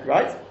if it's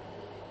right.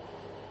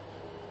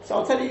 So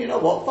I'll tell you, you know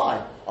what,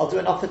 fine. I'll do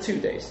enough for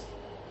 2 days.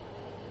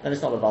 Then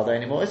it's not a vada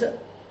anymore, is it?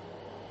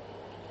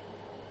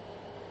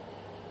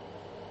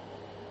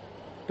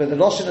 But the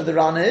Lashon of the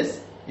Ran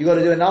is, you've got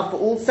to do enough for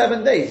all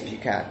 7 days if you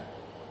can.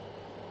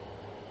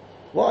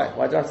 Why?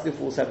 Why do I have to do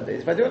for all 7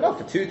 days? If I do enough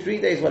for 2,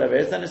 3 days, whatever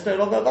it is, then it's no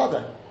longer a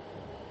vada.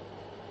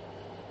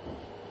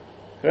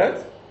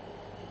 Correct?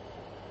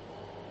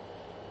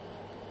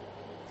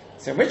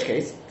 So in which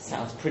case, it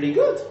sounds pretty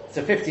good.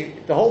 So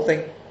 50, the whole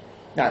thing.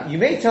 Now, you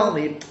may tell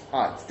me,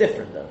 it's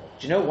different though.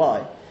 Do you know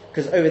why?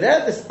 Because over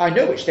there, I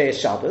know which day is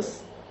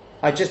Shabbos.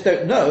 I just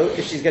don't know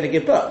if she's going to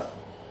give birth.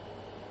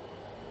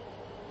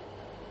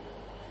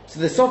 So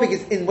the topic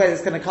is in whether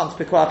it's going to come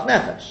to Pikuach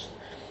Nefesh.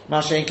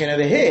 Mashenkin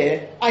over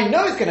here, I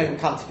know it's going to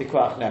come to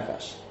Pikuach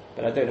Nefesh,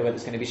 but I don't know whether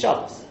it's going to be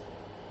Shabbos.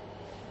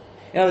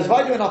 In other words, if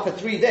I do enough for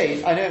 3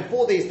 days, I know in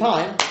 4 days'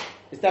 time,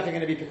 it's definitely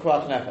going to be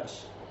Pikuach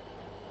Nefesh.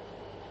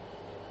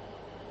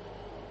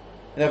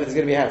 I know if it's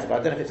going to be Heter,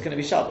 but I don't know if it's going to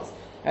be Shabbos.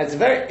 And it's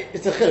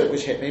a chiluk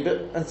which hit me,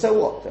 and so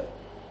what though?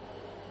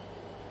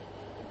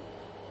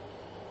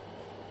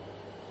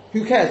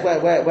 Who cares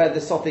where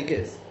the sophic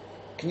is?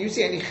 Can you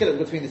see any chiluk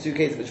between the two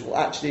cases which will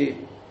actually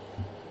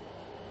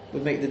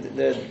would make the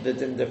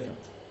din different?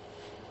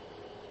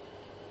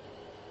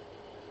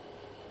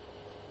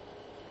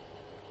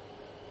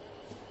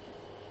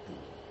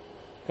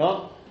 Come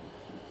on.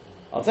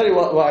 I'll tell you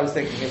what I was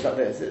thinking is like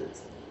this.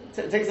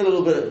 It takes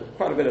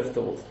quite a bit of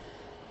thought.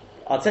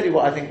 I'll tell you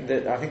what I think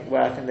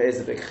where I think there is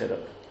a big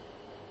chiddush,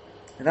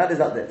 and that is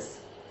like this.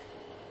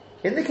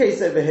 In the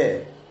case over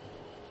here,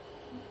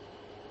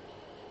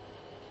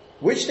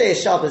 which day of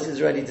Shabbos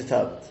is already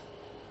determined?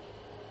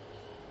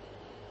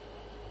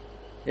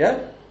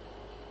 Yeah?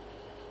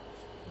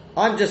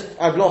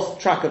 I've lost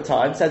track of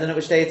time, so I don't know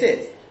which day it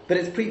is. But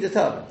it's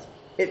predetermined.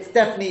 It's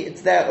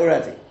there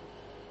already.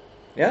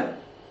 Yeah?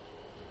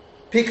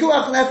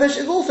 Pikuach Nefesh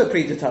is also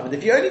predetermined.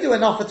 If you only do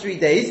enough for 3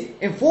 days,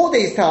 in 4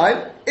 days'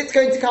 time, it's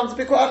going to come to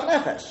Pikuach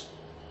Nefesh.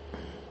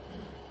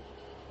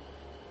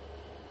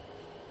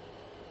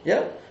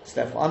 Yeah? So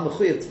therefore, I'm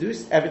mechuyev to do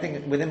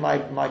everything within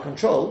my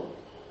control,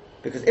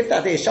 because if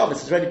that day is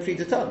Shabbos, it's already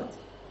predetermined.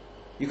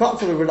 You can't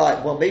sort of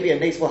rely, well, maybe a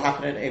nace will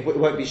happen and it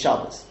won't be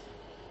Shabbos.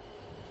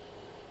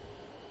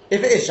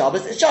 If it is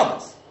Shabbos, it's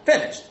Shabbos.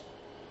 Finished.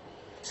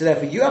 So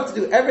therefore, you have to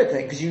do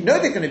everything, because you know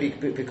they're going to be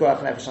Pikuach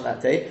Nefesh on that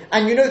day,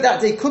 and you know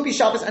that day could be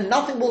Shabbos, and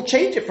nothing will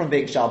change it from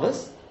being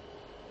Shabbos.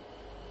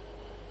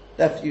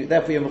 Therefore,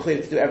 you're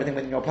mechuyev to do everything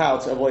within your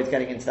power to avoid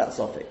getting into that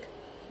sofik.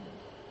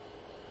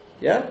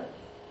 Yeah?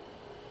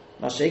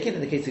 Now, shaking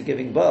in the case of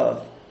giving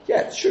birth,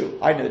 yeah, it's true.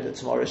 I know that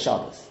tomorrow is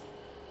Shabbos.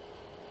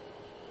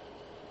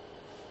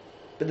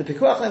 But the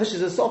Pikuach Nefesh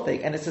is a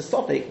sofik, and it's a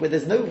sofik where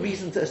there's no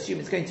reason to assume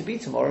it's going to be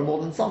tomorrow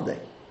more than Sunday.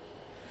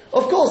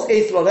 Of course,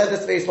 Eis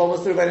Loledes Veis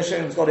Lomas through Rebbeinu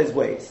Shalom's got his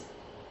ways.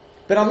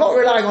 But I'm not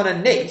relying on a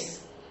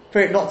nace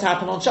for it not to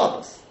happen on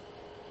Shabbos.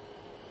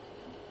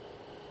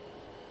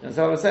 You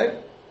understand what I'm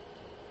saying?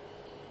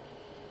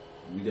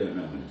 We don't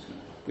know when it's going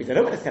to happen. We don't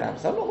know when it's going to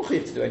happen, so I'm not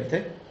mechuyev to do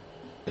anything.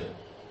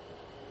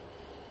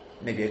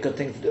 Maybe a good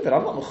thing to do, but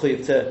I'm not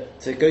mechuyev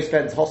to go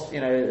spend Shabbos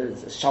in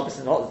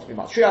the hospital to be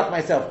matriach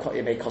myself.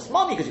 It may cost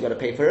money because you've got to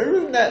pay for a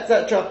room there,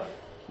 etc.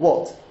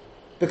 What?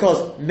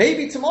 Because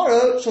maybe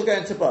tomorrow she'll go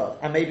into birth,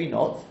 and maybe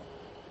not.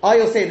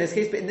 You'll say in this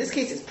case, but in this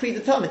case it's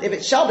predetermined. If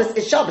it's Shabbos,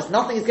 it's Shabbos.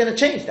 Nothing is going to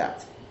change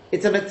that.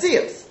 It's a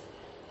metzius.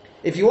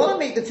 If you want to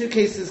make the two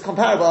cases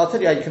comparable, I'll tell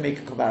you how you can make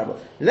it comparable.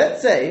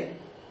 Let's say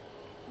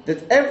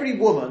that every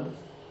woman,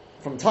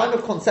 from time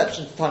of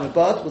conception to time of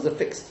birth, was a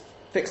fixed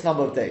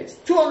number of days.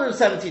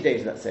 270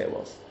 days, let's say it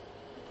was.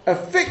 A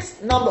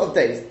fixed number of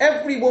days.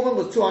 Every woman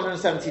was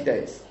 270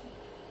 days.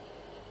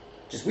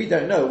 Just we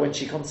don't know when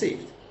she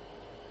conceived.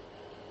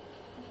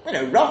 We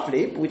know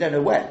roughly, but we don't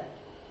know when.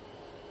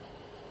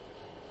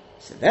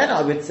 So then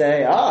I would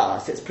say,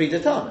 so it's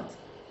predetermined.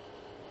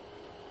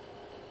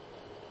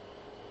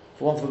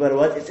 For want of a better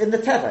word, it's in the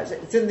teva.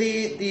 It's in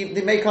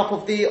the makeup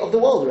of the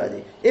world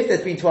already. If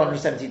there's been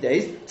 270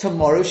 days,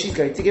 tomorrow she's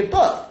going to give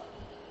birth.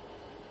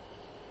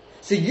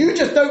 So you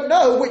just don't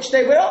know which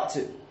day we're up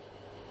to.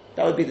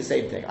 That would be the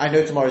same thing. I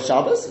know tomorrow's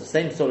Shabbos, the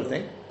same sort of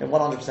thing, then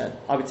 100%.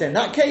 I would say in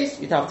that case,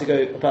 a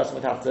person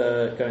would have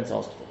to go into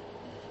hospital.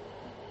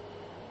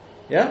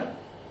 Yeah?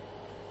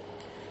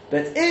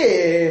 But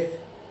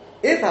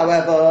if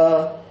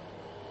however,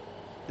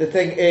 the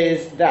thing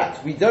is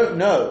that we don't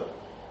know,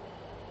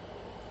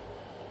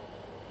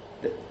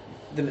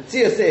 the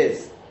Metzius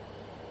is,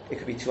 it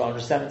could be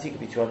 270, it could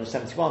be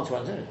 271,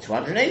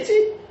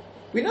 280.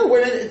 We know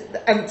we're in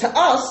it, and to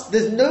us,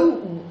 there's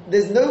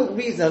no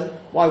reason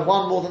why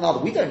one more than the other.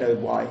 We don't know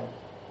why.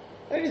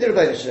 Only the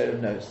Rebbeinu Shalom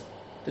knows.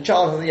 The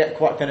child hasn't yet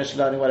quite finished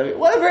learning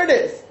whatever it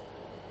is.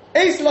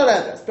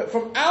 But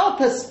from our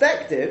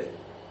perspective,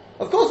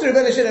 of course the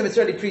Rebbeinu Shalom is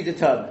already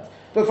predetermined.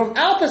 But from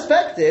our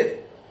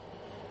perspective,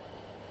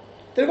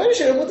 the Rebbeinu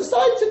Shalom will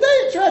decide today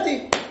it's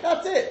ready.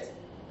 That's it.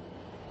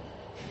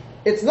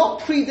 It's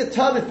not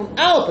predetermined from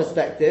our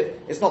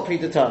perspective. It's not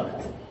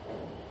predetermined.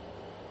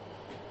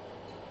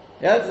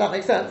 Yeah, does that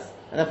make sense?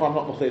 And therefore I'm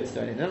not mechuyev to do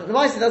anything. The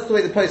Ma'aser, that's the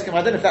way the post come.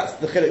 I don't know if that's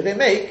the chiluk they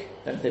make.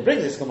 I don't know if they bring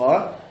this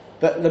Gemara.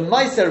 But the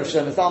Ma'aser of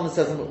Shlomo Zalman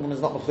says a woman's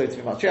not mechuyev to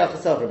be matriach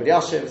herself. Rabbi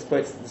Yashiv is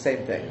quoted the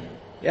same thing.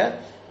 Yeah?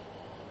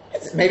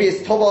 Maybe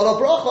it's tova al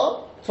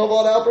bracha.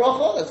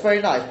 That's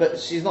very nice, but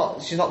she's not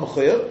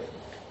mechuyev.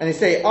 And they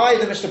say,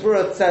 the Mishnah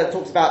Berurah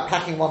talks about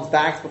packing one's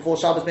bags before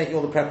Shabbos, making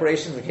all the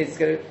preparations in case it's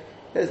going to.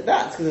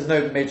 That's because there's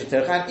no major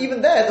terch. And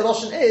even there, the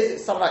Lashon is,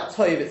 it's something like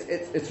toiv,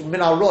 it's min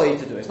aroi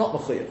to do it. It's not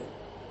mechuyev.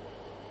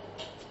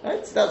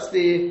 Right? So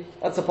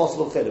that's a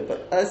possible chiddush.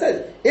 But as I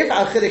said, if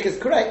our chiddush is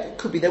correct, it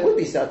could be there would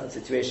be certain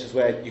situations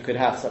where you could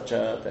have such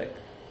a thing.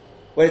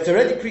 Where it's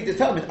already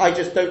predetermined, I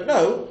just don't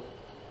know.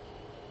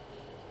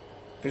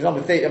 For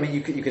example,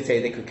 you could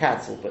say they could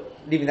cancel, but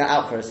leaving that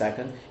out for a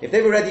second, if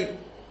they've already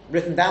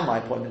written down my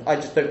appointment, I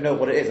just don't know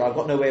what it is. I've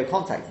got no way of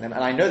contacting them,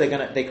 and I know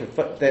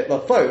they'll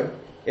phone.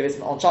 If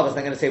it's on Shabbos,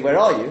 they're going to say, "Where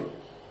are you?"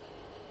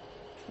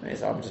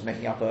 So I'm just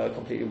making up a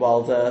completely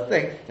wild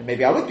thing, and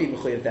maybe I would be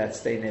mechuyev there to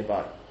stay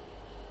nearby.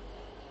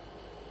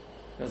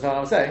 You understand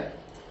what I'm saying?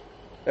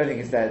 The only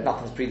thing is that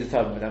nothing's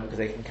predetermined with them because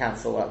they can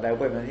cancel out their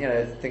women.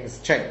 Things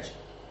change.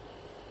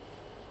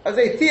 I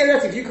say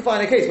theoretically, if you could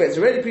find a case where it's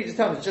already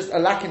predetermined, it's just a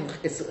lacking,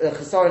 it's a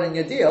chesaron in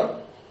your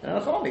deal, then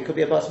it could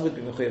be a person would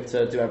be mechuyev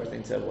to do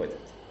everything to avoid it.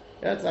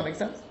 Yeah, does that make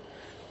sense?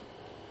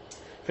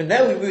 From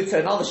there we move to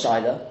another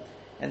shaila,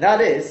 and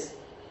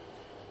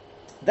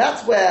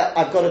that's where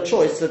I've got a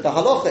choice. So the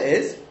halacha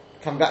is,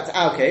 coming back to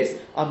our case,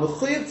 I'm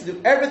mechuyev to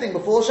do everything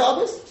before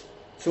Shabbos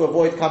to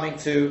avoid coming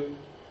to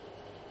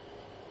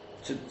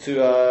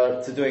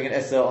doing an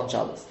Issa on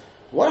Shabbos.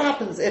 What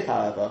happens if,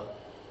 however,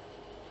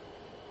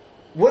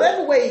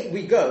 whatever way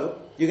we go,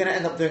 you're going to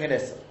end up doing an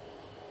Issa?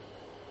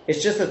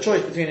 It's just a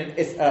choice between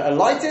a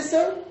light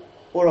Issa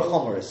or a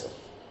Chomer Issa.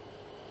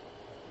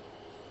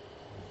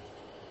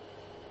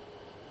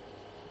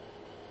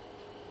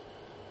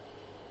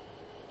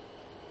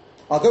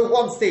 I'll go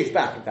one stage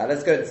back, in fact.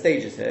 Let's go in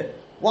stages here.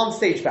 One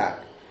stage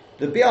back.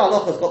 The Biur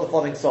Halacha has got the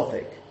following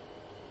suffix.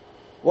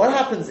 What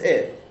happens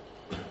if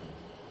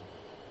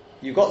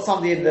you've got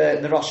somebody in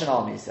the Russian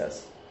army, he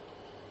says,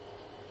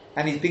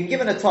 and he's been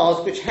given a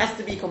task which has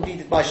to be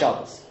completed by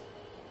Shabbos.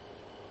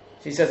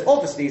 So he says,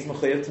 obviously he's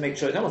mechuyev to make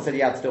sure, no one said he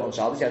had to do it on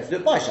Shabbos, he had to do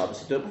it by Shabbos,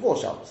 he had to do it before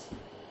Shabbos.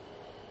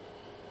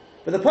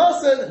 But the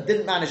person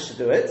didn't manage to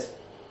do it,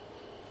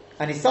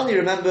 and he suddenly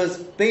remembers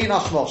Bein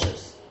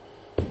Hashmoshes.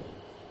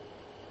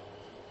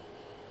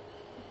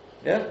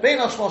 Yeah? Bein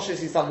Hashmoshes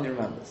he suddenly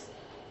remembers.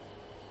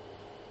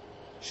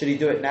 Should he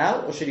do it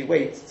now, or should he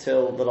wait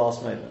till the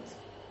last moment?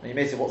 And you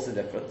may say, what's the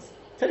difference?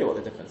 I'll tell you what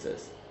the difference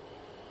is.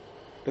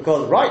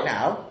 Because right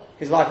now,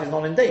 his life is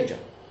not in danger.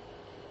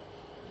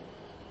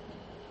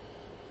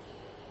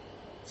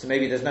 So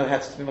maybe there's no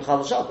hefs to be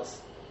Mechal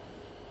Shabbos.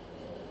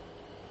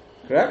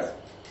 Correct?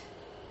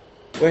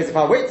 Whereas if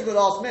I wait till the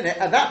last minute,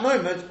 at that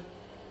moment,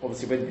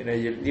 obviously when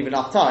you leave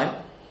enough time,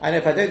 I know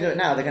if I don't do it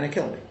now, they're going to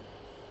kill me.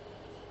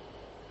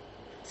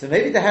 So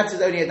maybe the hefs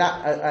is only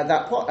at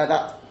that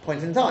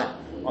point in time.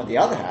 On the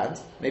other hand,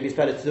 maybe it's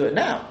better to do it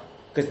now.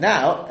 Because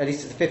now, at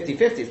least it's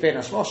 50-50, it's Bein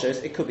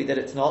Hashmoshes, it could be that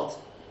it's not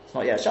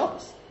yet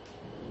Shabbos.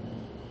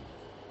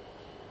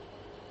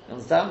 You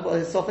understand what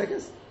his suffix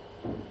is?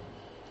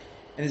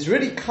 And it's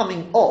really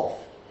coming off.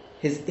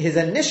 His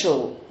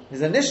initial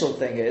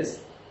thing is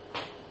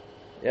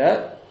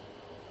that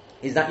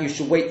you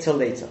should wait till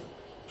later.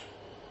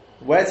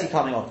 Where is he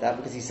coming off that?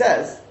 Because he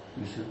says,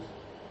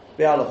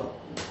 Biur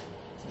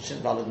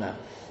Halacha now,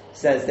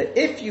 says that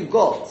if you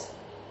got,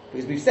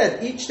 because we've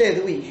said each day of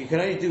the week you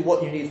can only do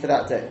what you need for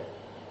that day.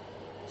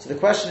 So the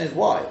question is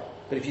why?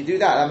 But if you do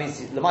that means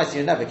Lamaisa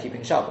you're never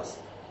keeping Shabbos.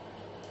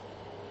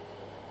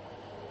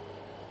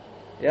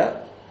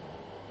 Yeah?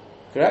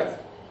 Correct?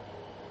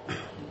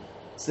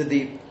 So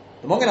the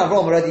Magen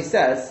Avraham already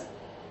says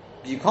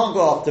you can't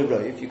go after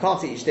Rov, you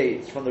can't eat each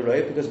day from the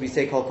Rov because we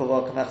say Kol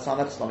Kavua Kamech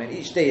Samech Shloim, and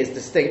each day is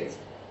distinct.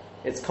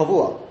 It's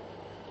Kavua.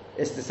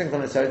 It's distinct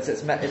on its own, so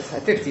it's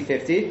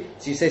 50-50,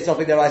 so you say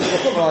something there right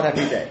on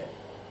every day.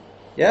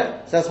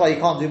 Yeah? So that's why you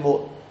can't do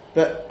more.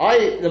 But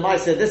the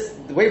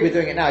Maisa, the way we're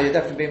doing it now, you're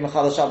definitely being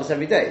Mechal Shabbos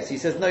every day. So he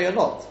says, no, you're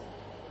not.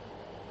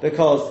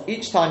 Because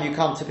each time you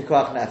come to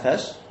Pikuach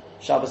Nefesh,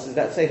 Shabbos is,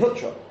 let's say,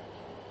 Hutra.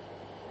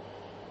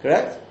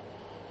 Correct?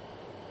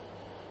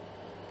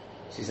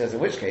 So he says, in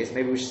which case,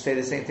 maybe we should say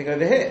the same thing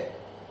over here.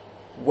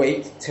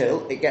 Wait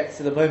till it gets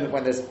to the moment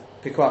when there's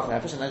Pikuach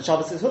Nefesh, and then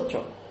Shabbos is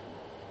Hutra.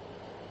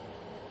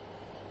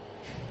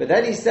 But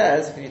then he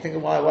says, can you think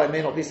of why it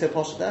may not be so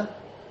posh there?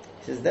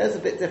 He says, there's a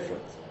bit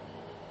different.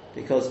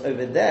 Because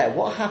over there,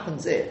 what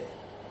happens if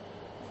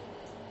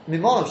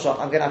Mimon of Shach,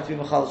 I'm going to have to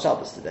be Mechal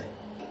Shabbos today?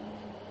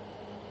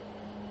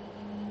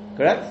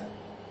 Correct?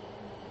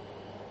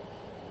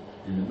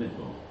 In the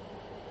middle?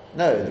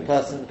 No, the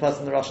person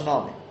in the Russian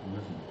army.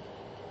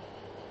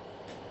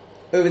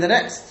 Over the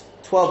next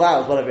 12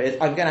 hours, whatever it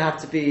is, I'm going to have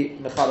to be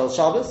Mechal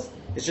Shabbos.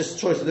 It's just a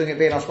choice of doing it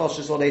Bein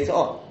Hashmoshes or later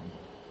on.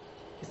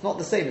 It's not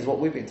the same as what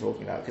we've been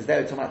talking about, because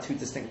they're talking about two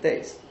distinct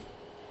days.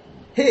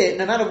 Here,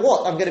 no matter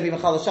what, I'm going to be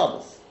Mechal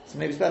Shabbos. So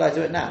maybe it's better I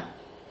do it now.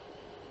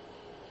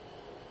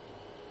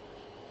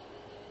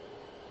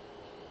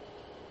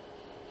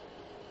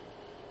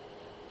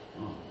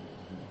 Oh,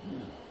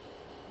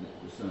 yeah.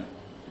 It's like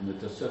in the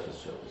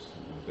Tosefes Shabbos,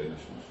 Bein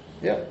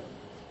Hashmoshes. Yeah.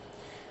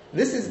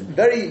 This is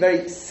very,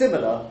 very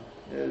similar.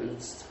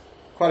 It's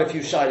quite a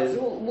few shilas,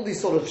 all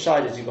these sort of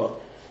shilas you got.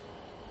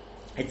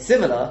 It's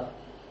similar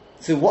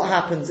to what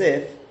happens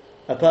if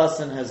a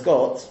person has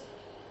got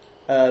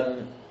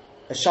a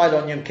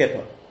shilah on Yom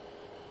Kippur.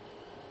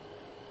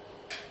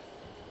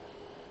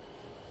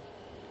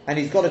 And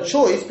he's got a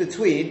choice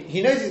between,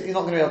 he knows he's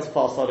not going to be able to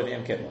fast out of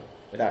Yom Kippur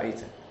without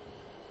eating.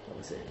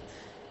 Obviously.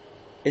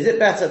 Is it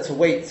better to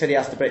wait till he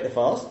has to break the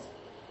fast?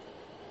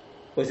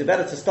 Or is it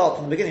better to start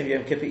from the beginning of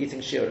Yom Kippur eating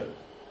shiurim?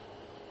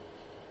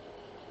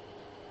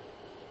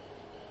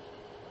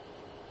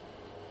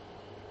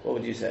 What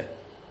would you say?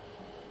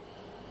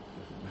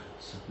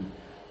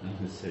 I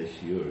would say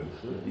shiurim.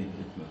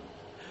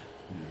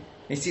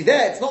 You see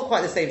there, it's not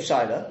quite the same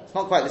shaila. It's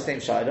not quite the same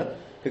shaila.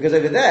 Because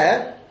over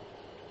there,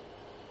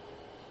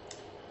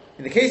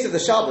 in the case of the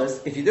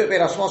Shabbos, if you do it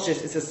Bein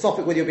Hashmoshes, it's a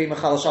sophic whether you're being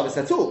Mechal Shabbos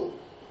at all.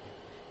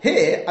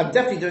 Here, I'm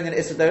definitely doing an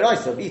Issa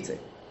D'Oraisa of eating.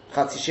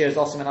 Chatzi Shir is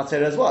also in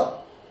Atera as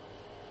well.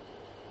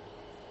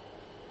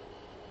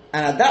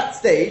 And at that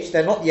stage,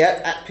 they're not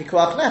yet at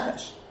Pikuach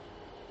Nefesh.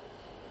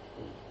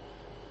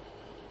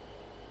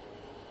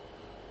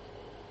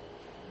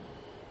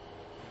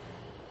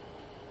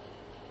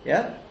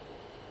 Yeah?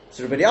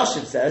 So Rabbi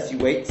Yashin says you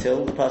wait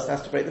till the person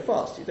has to break the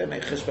fast. You don't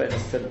make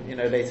cheshbonos till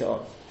later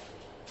on.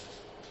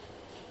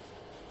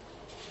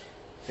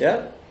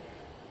 Yeah?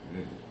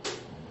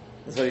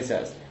 That's what he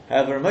says.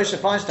 However, Moshe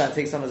Feinstein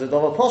takes on as a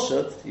Dover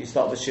Poshut, you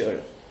start with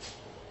Shiurim.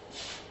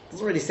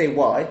 Doesn't really say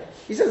why.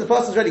 He says the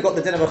person's already got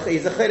the din of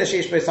he's a Chayla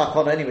Sheish Beis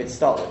HaKona anyway to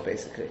start with,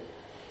 basically.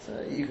 So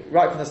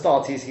right from the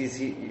start, he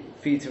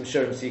feeds him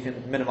Shiurim so you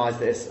can minimize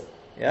the Issa.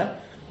 Yeah?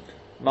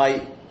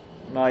 My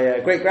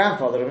great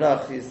grandfather,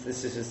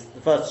 this is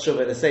the first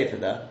Shuvah in the Sefer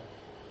there.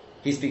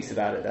 He speaks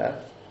about it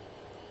there.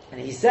 And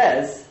he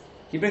says,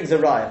 he brings a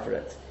raya for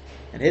it.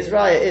 And his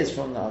raya is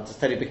from, I'll just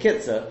tell you,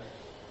 Bekitza,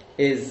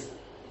 is,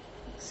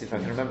 see if I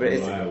can remember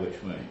it. Raya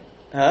which way?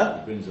 Huh?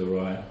 He brings a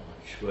raya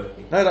which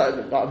way? No,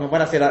 I mean,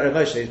 when I say like Rav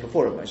Moshe, it's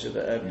before Rav Moshe,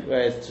 but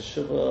whereas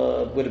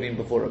Teshuvah would have been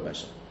before Rav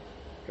Moshe.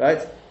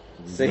 Right?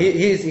 So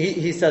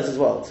he says as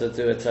well to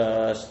do it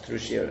through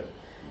Shiurim.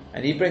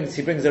 And he brings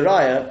a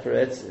raya for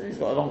it. He's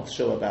got a long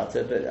show about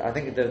it, but I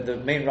think the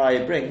main raya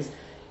he brings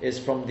is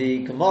from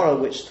the Gemara,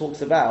 which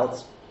talks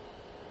about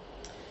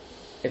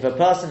if a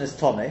person is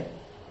Tomei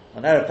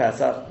on Erev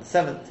Pesach,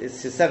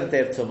 it's his 7th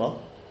day of Tumah.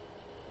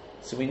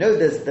 So we know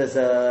there's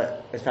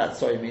a, in fact,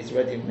 sorry, he's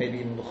already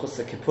maybe in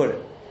Mechusa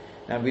Kippurim.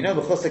 Now we know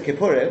Mechusa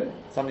Kippurim,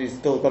 somebody who's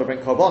still got to bring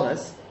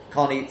korbanos,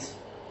 can't eat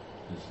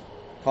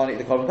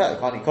the korban pesach,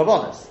 can't eat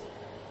korbanos.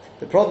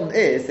 The problem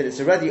is that it's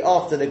already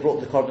after they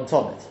brought the korban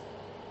tomit.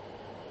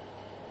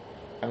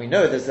 And we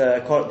know there's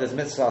a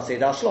mitzvah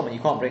Seder Shlom, and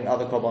you can't bring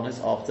other korbanos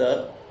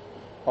after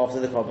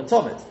the korban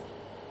tomit.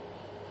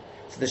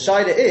 So the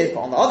shaila is, but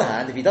on the other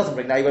hand, if he doesn't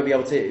bring that, he won't be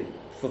able to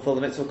fulfill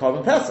the mitzvah of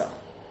korban pesach.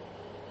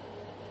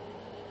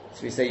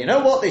 So we say, you know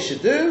what they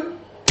should do?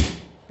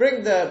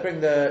 Bring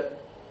the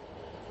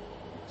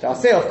so I'll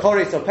say of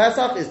Koris or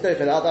Pesach is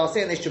different. I'll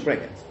say, and they should bring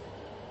it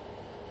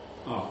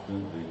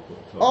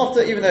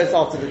after, even though it's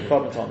after the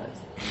korban tomit.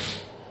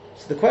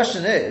 So the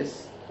question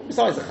is,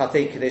 besides the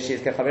Chatei Kadesh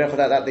is Kechavira, for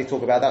that they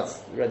talk about, that's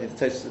already the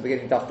Tosfos at the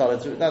beginning, Daf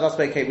Daled. That's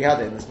okay, we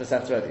had it in this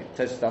Masechet already,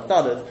 Tosfos Daf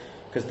Daled,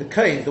 because the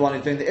Kohen is the one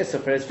who's doing the Issa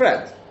for his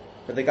friend,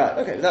 for the guy.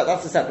 Okay,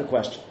 that's a separate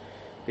question.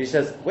 But he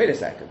says, wait a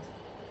second,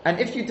 and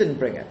if you didn't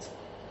bring it,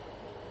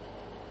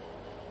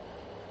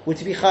 would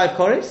he be Chayav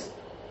Koris?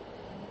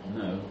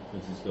 No,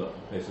 because he's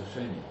got Pesach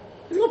Sheni.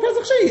 He's got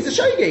Pesach Sheni, he's a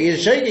Shogeg,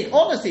 he's a Shogeg,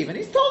 honest even,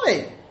 he's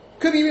Tomei.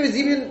 Could be he was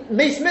even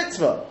Meis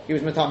Mitzvah, he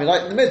was Matami,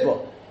 like in the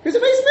Midbar. He was a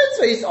Meis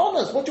Mitzvah, he's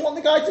honest, what do you want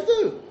the guy to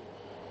do?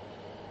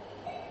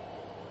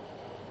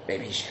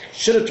 Maybe he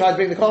should have tried to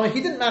bring the korban, he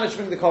didn't manage to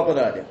bring the korban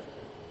earlier.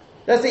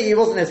 Let's say it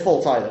wasn't his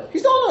fault either.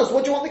 He's honest,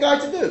 what do you want the guy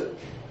to do?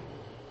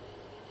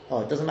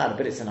 Oh, it doesn't matter,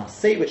 but it's an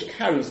Aseh which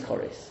carries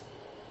Koris.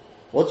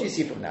 What do you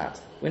see from that?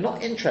 We're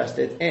not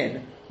interested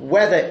in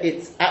whether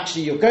it's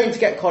actually you're going to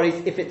get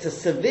Koris if it's a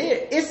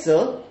severe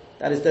Issa,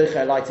 that is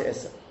Dochei Laita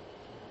Issa.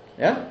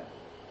 Yeah?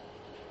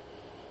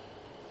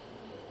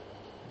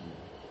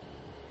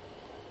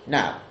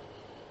 Now,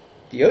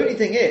 the only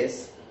thing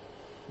is,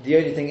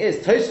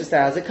 Tosfos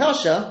there has a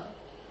kasha,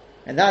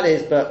 and that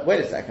is, but wait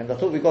a second, I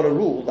thought we've got a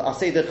rule that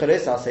Aseh Dochei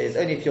Lois Aseh is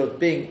only if you're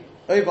being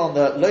over on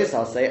the Lois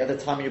Aseh at the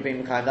time you're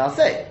being Mekayim the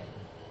Aseh.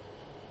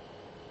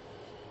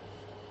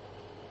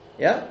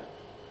 Yeah?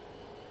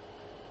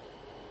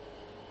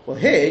 Well,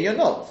 here you're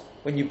not.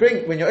 When you're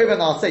over an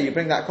Aseh, you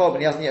bring that korban,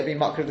 he hasn't yet been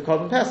makriv the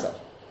korban Pesach.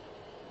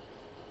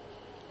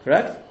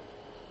 Correct?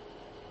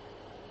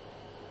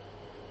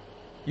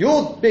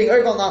 You're being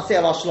over on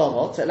Aseh al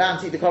Shlomo to allow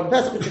him to eat the korban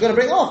Pesach, but you're going to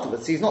bring it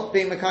afterwards, so he's not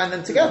being Mekayim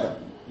them together.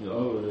 You're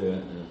over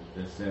there,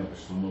 the Aseh al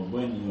Shlomo,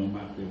 when you're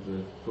makriv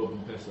the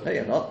korban Pesach. No,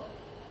 you're not.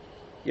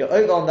 You're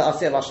over on the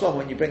Aseh al Shlomo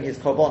when you bring his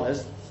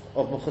korbanos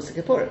of Mechusa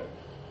Kippurim.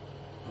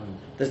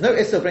 There's no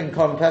issue of bringing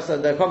korban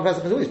Pesach. The korban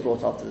Pesach is always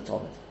brought after the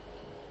Talmud.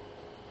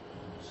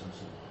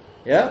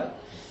 Yeah?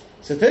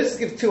 So Tosfos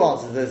gives two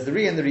answers. There's the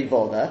Ri and the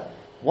Rivol there.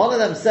 One of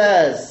them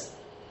says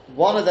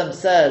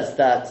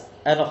that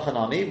Enoch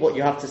Hanami, what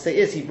you have to say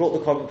is he brought the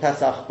korban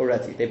Pesach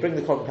already. They bring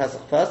the korban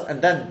Pesach first,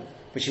 and then,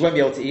 which you won't be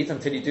able to eat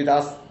until you do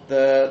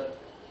the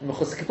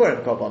Mechus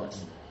Kippurim korbanos.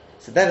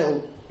 So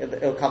then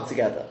it'll come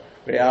together.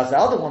 Whereas the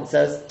other one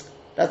says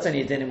that's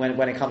only a din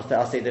when it comes to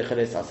Aseh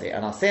Dechelis Aseh,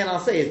 and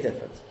Aseh is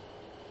different.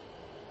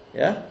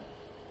 Yeah?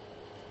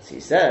 So he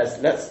says,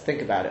 let's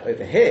think about it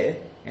over here.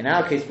 In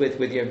our case with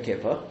Yom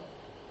Kippur,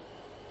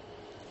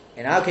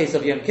 in our case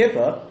of Yom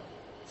Kippur,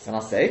 it's an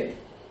Aseh,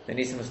 the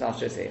Nisim Musnaf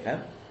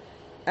Shosechem,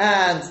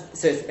 and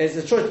so it's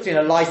a choice between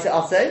a Laisa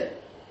Aseh,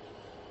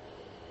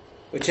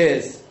 which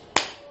is,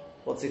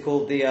 what's it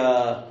called, the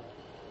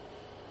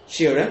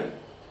Shiurim,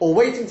 or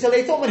waiting till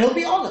later on when he'll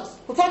be honest.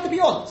 He'll try to be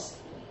honest.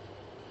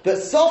 But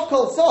Sof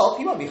Kol Sof,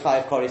 he won't be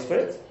Chayav Koris for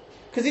it,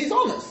 because he's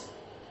honest.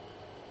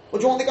 What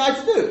do you want the guy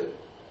to do?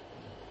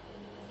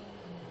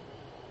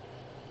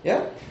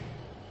 Yeah?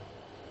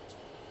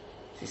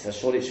 He says,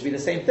 surely it should be the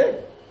same thing.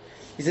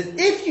 He says,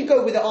 if you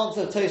go with the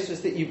answer of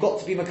Tosfos that you've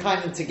got to be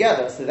Mekayim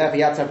together, so therefore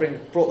you had to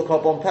have brought the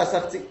korban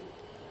Pesach,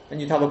 then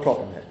you'd have a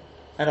problem here.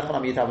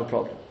 And you'd have a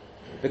problem.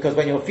 Because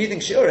when you're feeding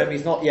Shiurim,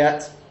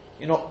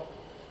 you're not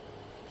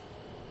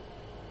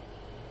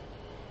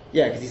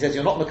Yeah, because he says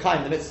you're not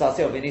Mekayim the mitzvah of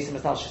V'nisim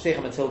Estal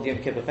Shesechem until Yom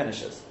Kippur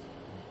finishes.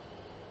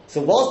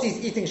 So whilst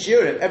he's eating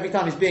shiurim, every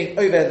time he's being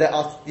over the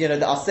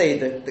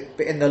asay,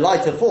 in the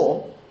lighter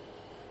form,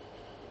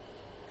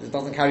 because it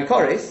doesn't carry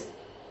koris,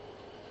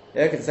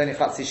 because it's only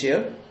chatzi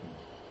shiur.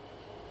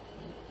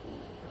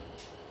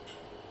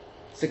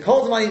 So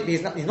Kol Zman,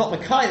 he's not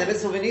Mekayim the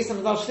mitzvah of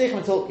V'nisim Estal Shesechem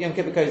until Yom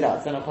Kippur goes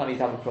out. So then I'll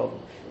have a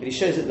problem. But he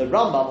shows that the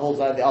Rambam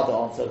holds out the other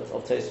answer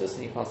of Tosfos,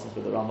 and he passes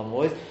with the Rambam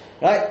always.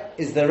 Right?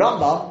 Is the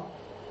Rambam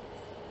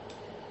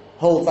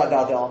holds like the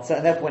other answer,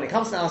 and therefore when it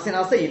comes to Asin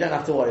Asay, you don't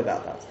have to worry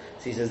about that.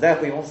 So he says,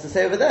 therefore he wants to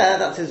say over there,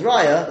 that's his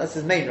raya, that's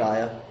his main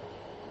raya.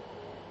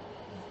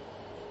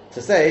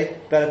 To say,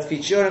 better to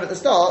feature him at the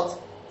start,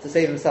 to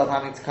save himself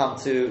having to come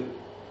to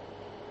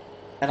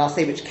an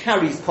Asay which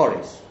carries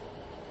Koris.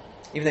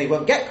 Even though he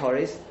won't get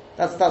Koris,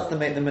 that's the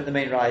main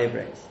raya he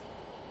brings.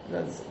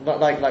 That's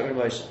like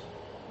Ramosha.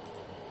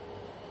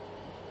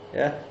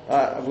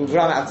 Yeah, we've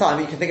run out of time.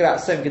 But you can think about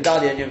Som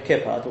Gedalia and Yom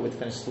Kippur. I thought we'd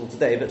finish school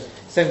today, but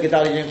Som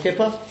Gedalia and Yom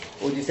Kippur.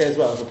 What would you say as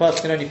well? The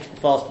person can only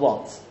fast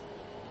once.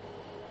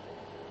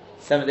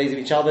 7 days of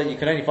each other. You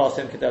can only fast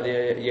Som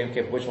Gedalia and Yom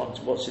Kippur. Which one?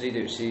 What should he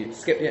do? Should he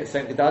skip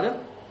Som Gedalia,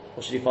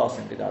 or should he fast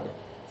Som Gedalia?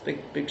 It's a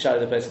big shadow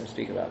the person can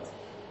speak about. So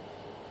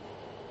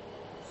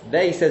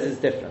there he says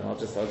it's different. I'll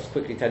just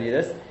quickly tell you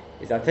this.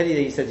 I'll tell you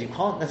that he says you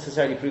can't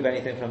necessarily prove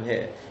anything from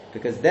here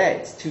because there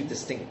it's 2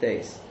 distinct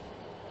days.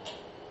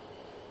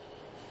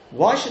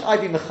 Why should I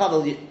be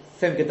Mechalal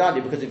Sem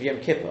Gedalia because of Yom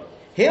Kippur?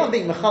 Here I'm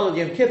being Mechalal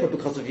Yom Kippur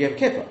because of Yom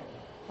Kippur.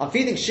 I'm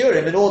feeding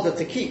Shurim in order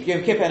to keep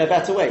Yom Kippur in a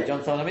better way. Do you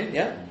understand what I mean?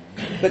 Yeah?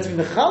 But to be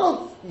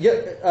Mechalal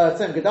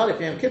Sem Gedalia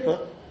for Yom Kippur,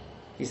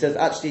 he says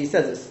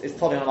it's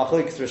Tolin on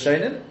Machlokes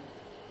Rishonim.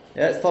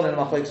 Yeah, it's Tolin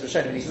on Machlokes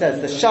Rishonim. And he says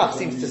the Shach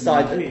seems to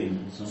side that.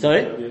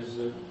 Sorry?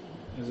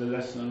 Is a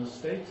lesson on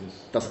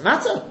status. Doesn't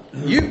matter.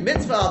 You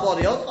mitzvah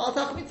body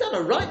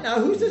right now.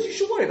 Who says you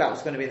should worry about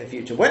what's going to be in the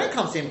future? When it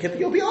comes to Yom Kippur,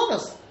 you'll be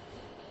honest.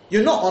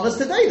 You're not honest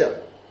today, though.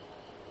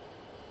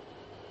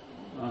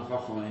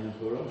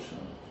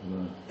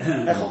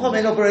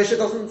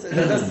 doesn't.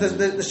 That's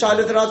the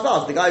Shiloh of the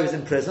Radvaz. The guy was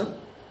in prison.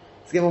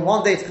 He's given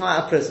 1 day to come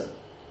out of prison.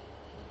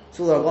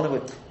 So the Rabbanim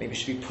would maybe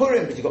should be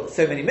Purim because you've got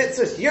so many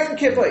mitzvahs. Yom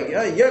Kippur,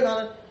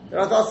 Yom. The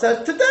Radvaz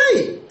said,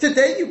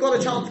 today you've got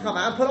a chance to come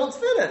out and put on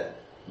tefillin.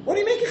 What are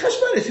you making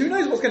cheshbonis? Who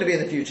knows what's going to be in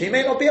the future? He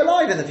may not be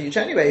alive in the future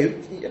anyway.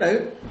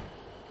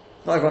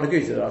 Not everyone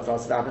agrees with the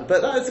Radvaz to happen,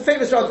 but it's a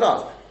famous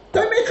Radvaz.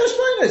 Don't make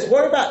cheshbonos.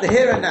 Worry about the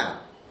here and now.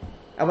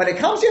 And when it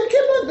comes to Yom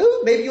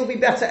Kippur, maybe you'll be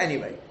better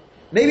anyway.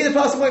 Maybe the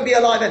person won't be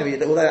alive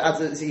anyway. Although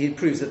as he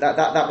proves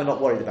that we're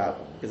not worried about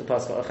because the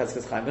person got a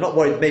cheskas chaim. We're not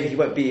worried. Maybe he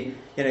won't be.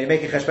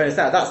 Making cheshbonos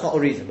now. That's not a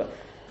reason. But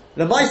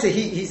the Maisa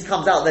he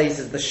comes out there. He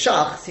says the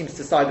Shach seems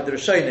to side with the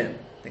Rishonim.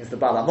 I think it's the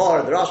Baal Amor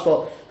and the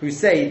Rashba who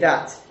say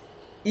that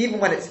even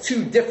when it's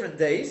 2 different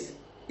days,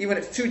 even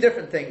when it's 2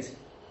 different things,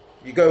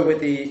 you go with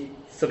the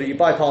you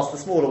bypass the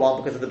smaller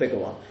one because of the bigger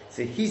one.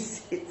 So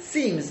it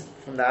seems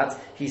from that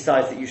he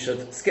decides that you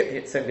should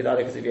skip Sem Gedalia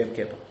because of Yom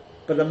Kippur.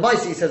 But the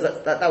Maisi says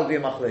that would be a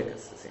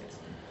machlokas. It seems.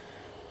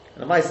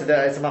 And the Maisi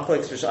there it's a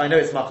machlokas. I know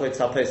it's machlokas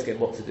haposkim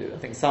what to do. I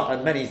think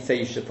and many say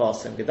you should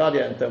fast Sem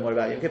Gedalia and don't worry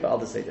about Yom Kippur.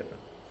 Others say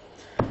different.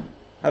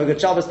 Have a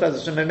good Shabbos.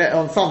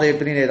 On Sunday,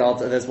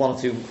 there's 1 or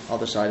 2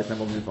 other shilas, then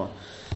we'll move on.